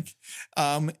like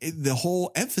the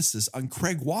whole emphasis on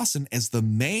Craig Wasson as the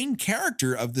main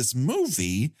character of this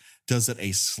movie does it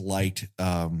a slight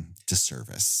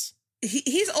disservice.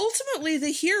 He's ultimately the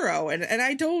hero, and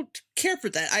I don't care for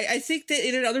that. I think that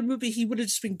in another movie, he would have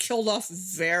just been killed off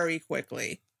very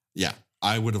quickly. Yeah,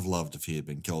 I would have loved if he had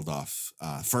been killed off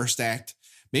first act,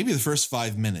 maybe the first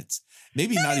 5 minutes,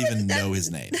 maybe not even know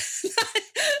his name.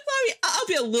 I mean, I'll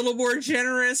be a little more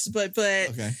generous, but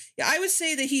okay. I would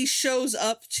say that he shows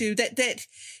up to that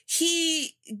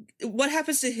what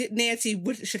happens to Nancy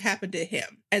should happen to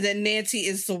him. And then Nancy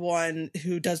is the one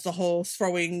who does the whole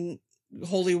throwing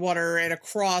holy water and a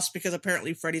cross because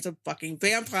apparently Freddy's a fucking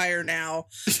vampire now.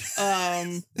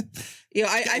 I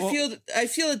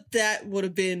feel that would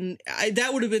have been a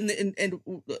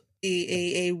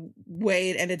way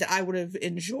it ended that I would have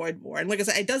enjoyed more. And like I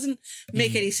said, it doesn't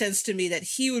make any sense to me that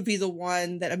he would be the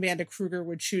one that Amanda Kruger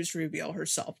would choose to reveal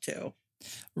herself to.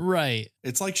 Right.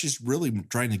 It's like she's really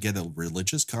trying to get a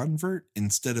religious convert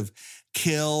instead of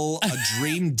kill a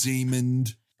dream demon.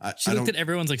 She looked at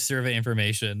everyone's like survey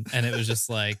information and it was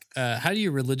just like, how do you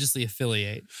religiously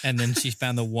affiliate? And then she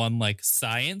found the one like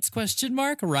science ?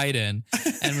 Right in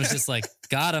and was just like,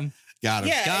 got him.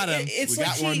 Yeah, got him. It's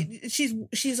like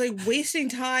she's like wasting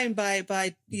time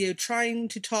by trying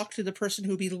to talk to the person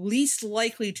who would be least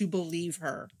likely to believe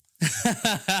her.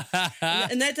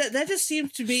 And that just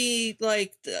seems to be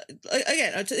like,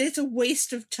 again, it's a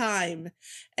waste of time,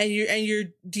 and you're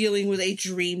dealing with a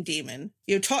dream demon.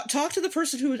 Talk to the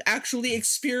person who has actually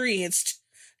experienced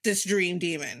this dream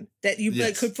demon that you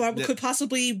could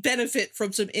possibly benefit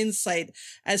from some insight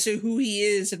as to who he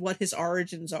is and what his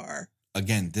origins are.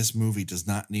 Again, this movie does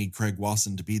not need Craig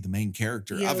Wasson to be the main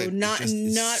character of it. Not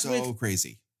so with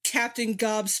crazy. Captain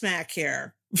Gobsmack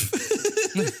here.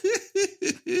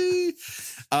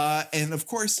 And of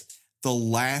course, the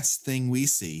last thing we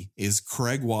see is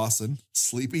Craig Wasson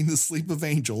sleeping the sleep of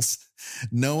angels,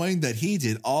 knowing that he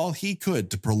did all he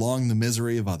could to prolong the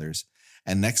misery of others.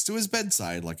 And next to his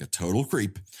bedside, like a total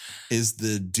creep, is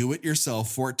the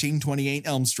do-it-yourself 1428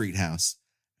 Elm Street house.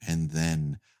 And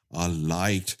then a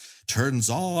light turns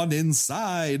on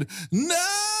inside. No!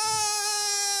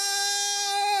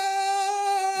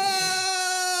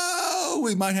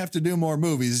 We might have to do more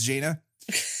movies, Gina.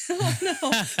 Oh, no,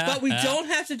 but we don't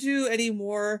have to do any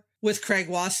more with Craig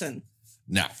Wasson.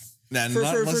 No.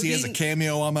 Unless he has a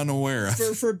cameo I'm unaware of.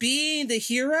 For being the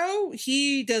hero,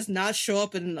 he does not show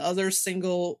up in another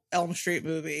single Elm Street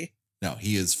movie. No,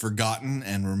 he is forgotten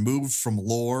and removed from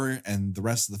lore, and the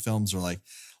rest of the films are like,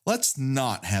 let's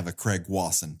not have a Craig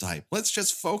Wasson type. Let's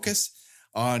just focus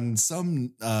on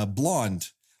some blonde.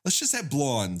 Let's just have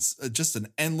blondes, just an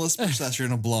endless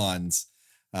procession of blondes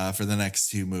for the next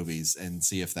 2 movies and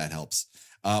see if that helps.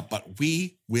 But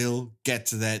we will get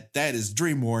to that. That is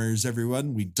Dream Warriors,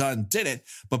 everyone. We did it.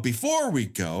 But before we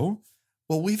go,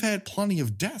 well, we've had plenty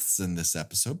of deaths in this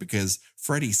episode because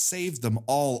Freddy saved them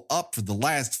all up for the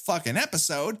last fucking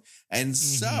episode. And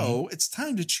so it's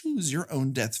time to choose your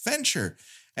own death venture.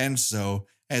 And so,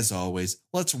 as always,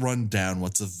 let's run down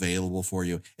what's available for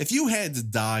you. If you had to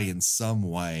die in some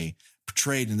way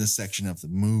portrayed in this section of the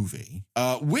movie,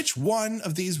 which one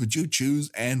of these would you choose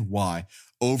and why?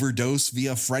 Overdose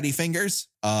via Freddy fingers?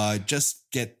 Just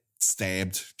get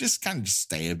stabbed, just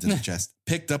stabbed in the chest,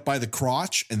 picked up by the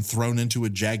crotch and thrown into a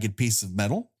jagged piece of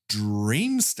metal,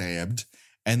 dream stabbed,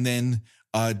 and then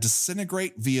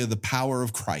disintegrate via the power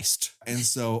of Christ. And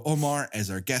so, Omar,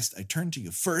 as our guest, I turn to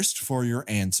you first for your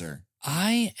answer.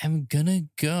 I am gonna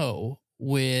go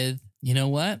with, you know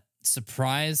what?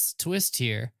 Surprise twist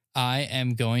here. I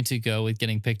am going to go with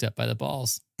getting picked up by the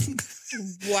balls.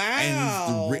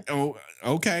 Wow.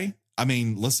 Okay. I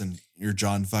mean, listen, you're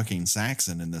John fucking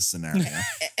Saxon in this scenario.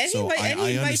 So I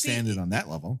understand it on that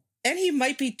level. And he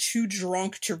might be too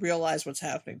drunk to realize what's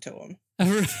happening to him.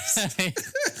 Right.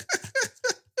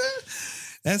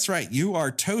 That's right. You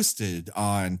are toasted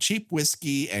on cheap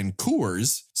whiskey and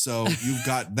Coors. So you've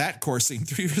got that coursing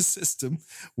through your system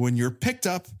when you're picked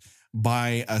up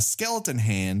by a skeleton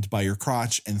hand by your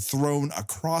crotch and thrown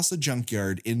across a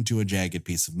junkyard into a jagged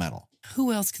piece of metal.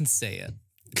 Who else can say it?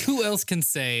 Who else can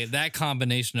say that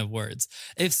combination of words?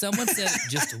 If someone said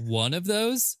just one of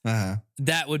those,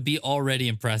 that would be already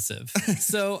impressive.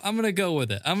 So I'm going to go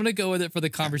with it. I'm going to go with it for the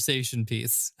conversation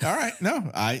piece. All right. No,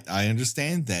 I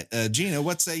understand that. Gina,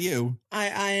 what say you?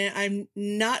 I'm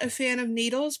not a fan of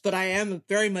needles, but I am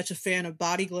very much a fan of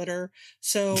body glitter.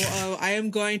 So I am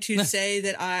going to say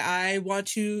that I want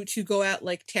to go out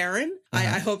like Taryn.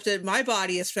 I hope that my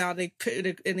body is found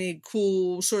in a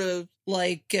cool sort of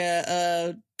like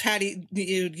Patty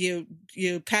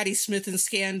Patty Smith and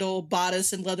Scandal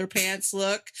bodice and leather pants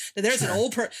look. There's an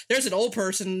old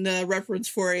person reference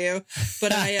for you,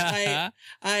 but I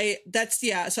that's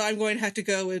so I'm going to have to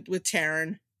go with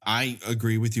Taryn. I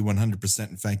agree with you 100%.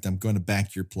 In fact, I'm going to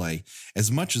back your play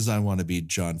as much as I want to be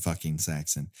John fucking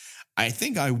Saxon. I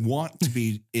think I want to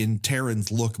be in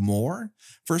Taryn's look more.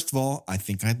 First of all, I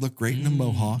think I'd look great in a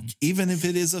mohawk, even if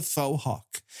it is a faux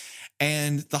hawk.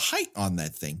 And the height on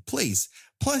that thing, please.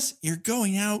 Plus, you're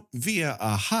going out via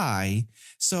a high.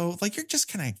 So, like, you're just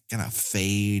kind of going to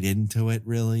fade into it,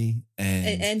 really.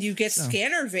 And you get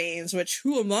scanner veins, which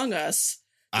who among us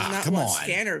does not want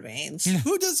scanner veins?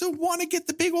 Who doesn't want to get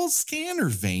the big old scanner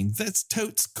vein? That's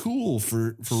totes cool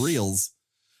for reals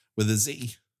with a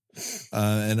Z.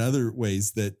 And other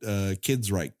ways that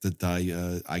kids write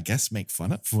that I guess make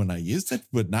fun of when I used it,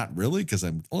 but not really because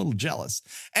I'm a little jealous.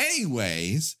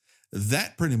 Anyways,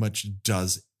 that pretty much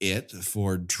does it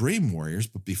for Dream Warriors.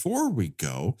 But before we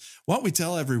go, why don't we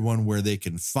tell everyone where they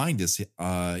can find us,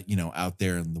 out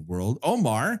there in the world?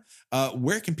 Omar,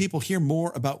 where can people hear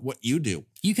more about what you do?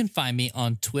 You can find me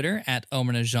on Twitter at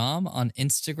Omar Najam, on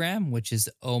Instagram, which is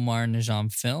Omar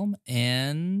Najam Film.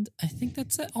 And I think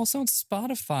that's it. Also on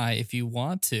Spotify if you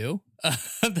want to.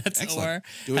 That's Omar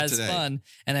Has Fun.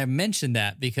 And I mentioned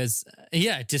that because,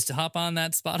 just to hop on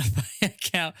that Spotify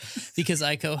account, because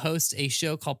I co-host a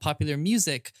show called Popular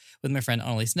Music with my friend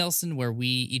Annalise Nelson, where we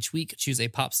each week choose a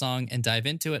pop song and dive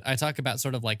into it. I talk about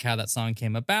sort of like how that song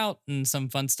came about and some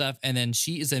fun stuff. And then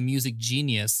she is a music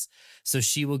genius. So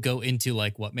she will go into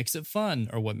like what makes it fun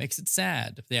or what makes it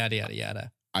sad, yada, yada,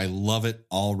 yada. I love it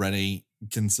already.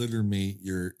 Consider me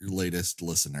your latest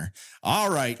listener.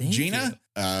 All right, Thank Gina,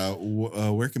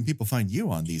 where can people find you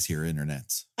on these here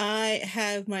internets? I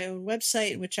have my own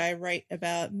website in which I write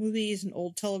about movies and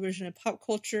old television and pop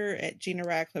culture at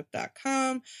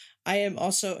ginaradcliffe.com. I am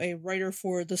also a writer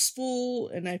for The Spool,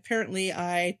 and apparently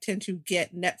I tend to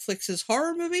get Netflix's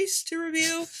horror movies to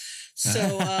review. So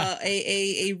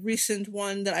a recent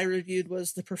one that I reviewed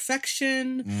was The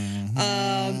Perfection.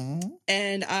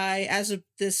 And I, as of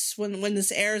this, when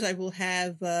this airs, I will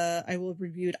have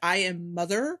reviewed I Am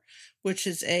Mother, which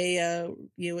is a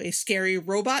scary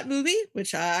robot movie,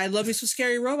 which I love me some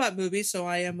scary robot movies. So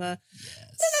I am, I don't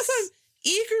know if I'm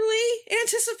eagerly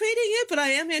anticipating it, but I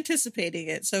am anticipating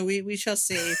it. So we shall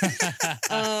see.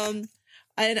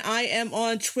 And I am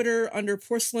on Twitter under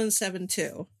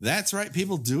Porcelain72. That's right.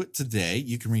 People, do it today.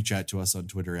 You can reach out to us on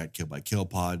Twitter at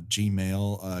KillByKillPod,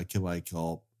 Gmail,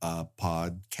 KillByKill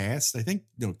podcast, I think.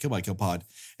 No, KillByKillPod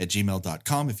at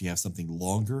gmail.com if you have something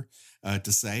longer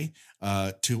to say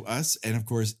to us. And of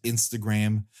course,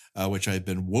 Instagram, which I've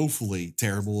been woefully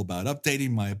terrible about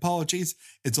updating. My apologies.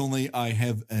 It's only I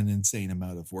have an insane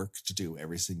amount of work to do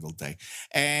every single day.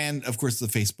 And of course, the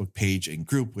Facebook page and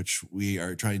group, which we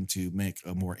are trying to make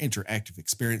a more interactive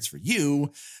experience for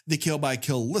you, the Kill by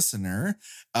Kill listener.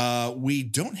 We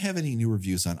don't have any new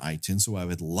reviews on iTunes, so I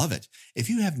would love it if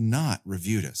you have not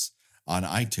reviewed us on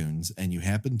iTunes and you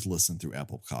happen to listen through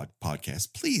Apple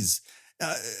Podcasts. Please,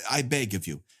 I beg of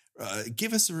you,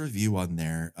 give us a review on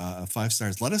there, 5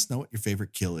 stars. Let us know what your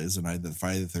favorite kill is in either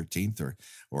Friday the 13th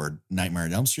or Nightmare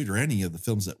on Elm Street or any of the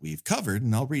films that we've covered,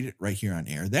 and I'll read it right here on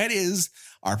air. That is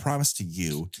our promise to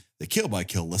you, the Kill by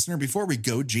Kill listener. Before we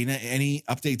go, Gina, any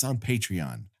updates on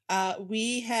Patreon?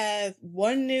 We have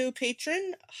one new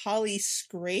patron, Holly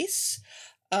Grace.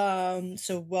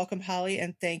 So welcome, Holly,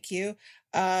 and thank you.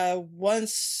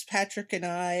 Once Patrick and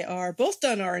I are both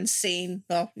done our insane,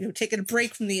 taking a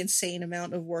break from the insane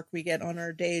amount of work we get on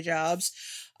our day jobs,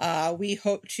 we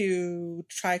hope to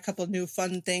try a couple of new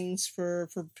fun things for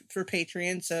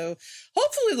Patreon. So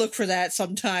hopefully look for that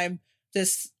sometime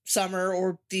this summer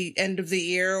or the end of the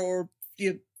year or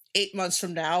 8 months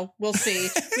from now. We'll see.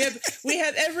 We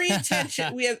have every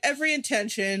intention. We have every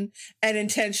intention, and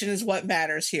intention is what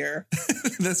matters here.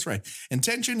 That's right.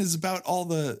 Intention is about all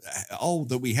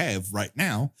that we have right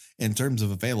now in terms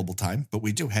of available time, but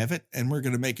we do have it, and we're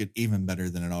going to make it even better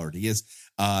than it already is.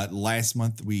 Last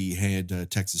month we had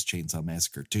Texas Chainsaw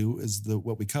Massacre 2 is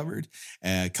what we covered.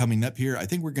 Coming up here, I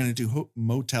think we're going to do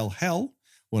Motel Hell,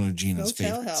 one of Gina's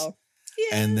favorites. Hell.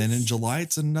 Yes. And then in July,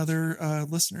 it's another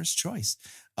listener's choice.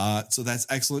 So that's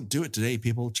excellent. Do it today,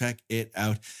 people. Check it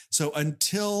out. So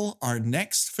until our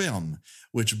next film,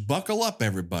 which buckle up,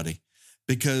 everybody,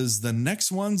 because the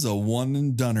next one's a one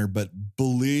and doneer, but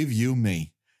believe you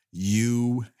me,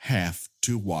 you have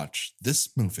to watch this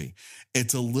movie.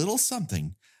 It's a little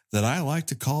something that I like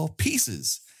to call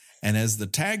Pieces. And as the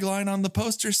tagline on the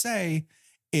poster say,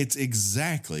 it's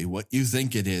exactly what you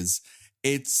think it is.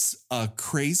 It's a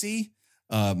crazy,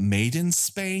 made in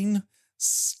Spain,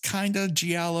 kind of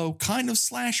giallo, kind of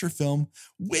slasher film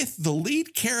with the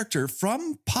lead character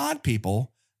from Pod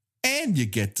People, and you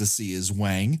get to see his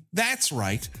wang. That's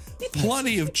right.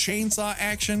 Plenty of chainsaw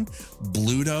action.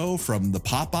 Bluto from the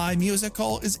Popeye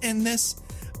musical is in this.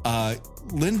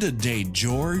 Linda Day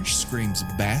George screams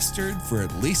bastard for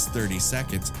at least 30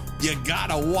 seconds. You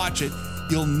gotta watch it.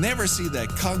 You'll never see that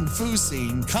kung fu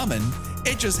scene coming.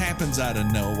 It just happens out of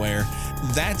nowhere.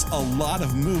 That's a lot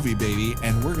of movie, baby,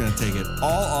 and we're going to take it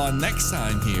all on next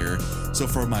time here. So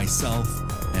for myself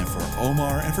and for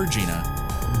Omar and for Gina,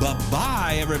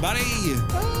 bye-bye, everybody.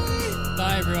 Bye.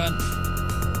 Bye, everyone.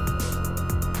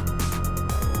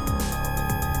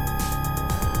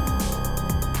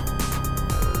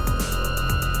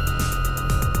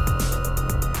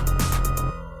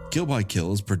 Kill by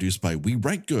Kill is produced by We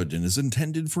Write Good and is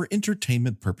intended for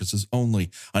entertainment purposes only.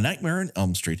 A Nightmare on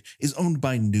Elm Street is owned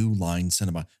by New Line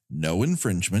Cinema. No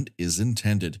infringement is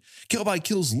intended. Kill by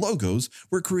Kill's logos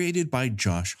were created by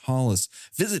Josh Hollis.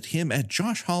 Visit him at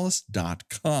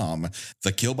joshhollis.com.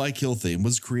 The Kill by Kill theme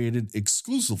was created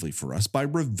exclusively for us by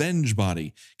Revenge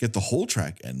Body. Get the whole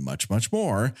track and much, much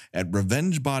more at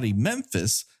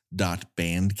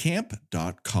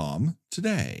revengebodymemphis.bandcamp.com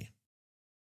today.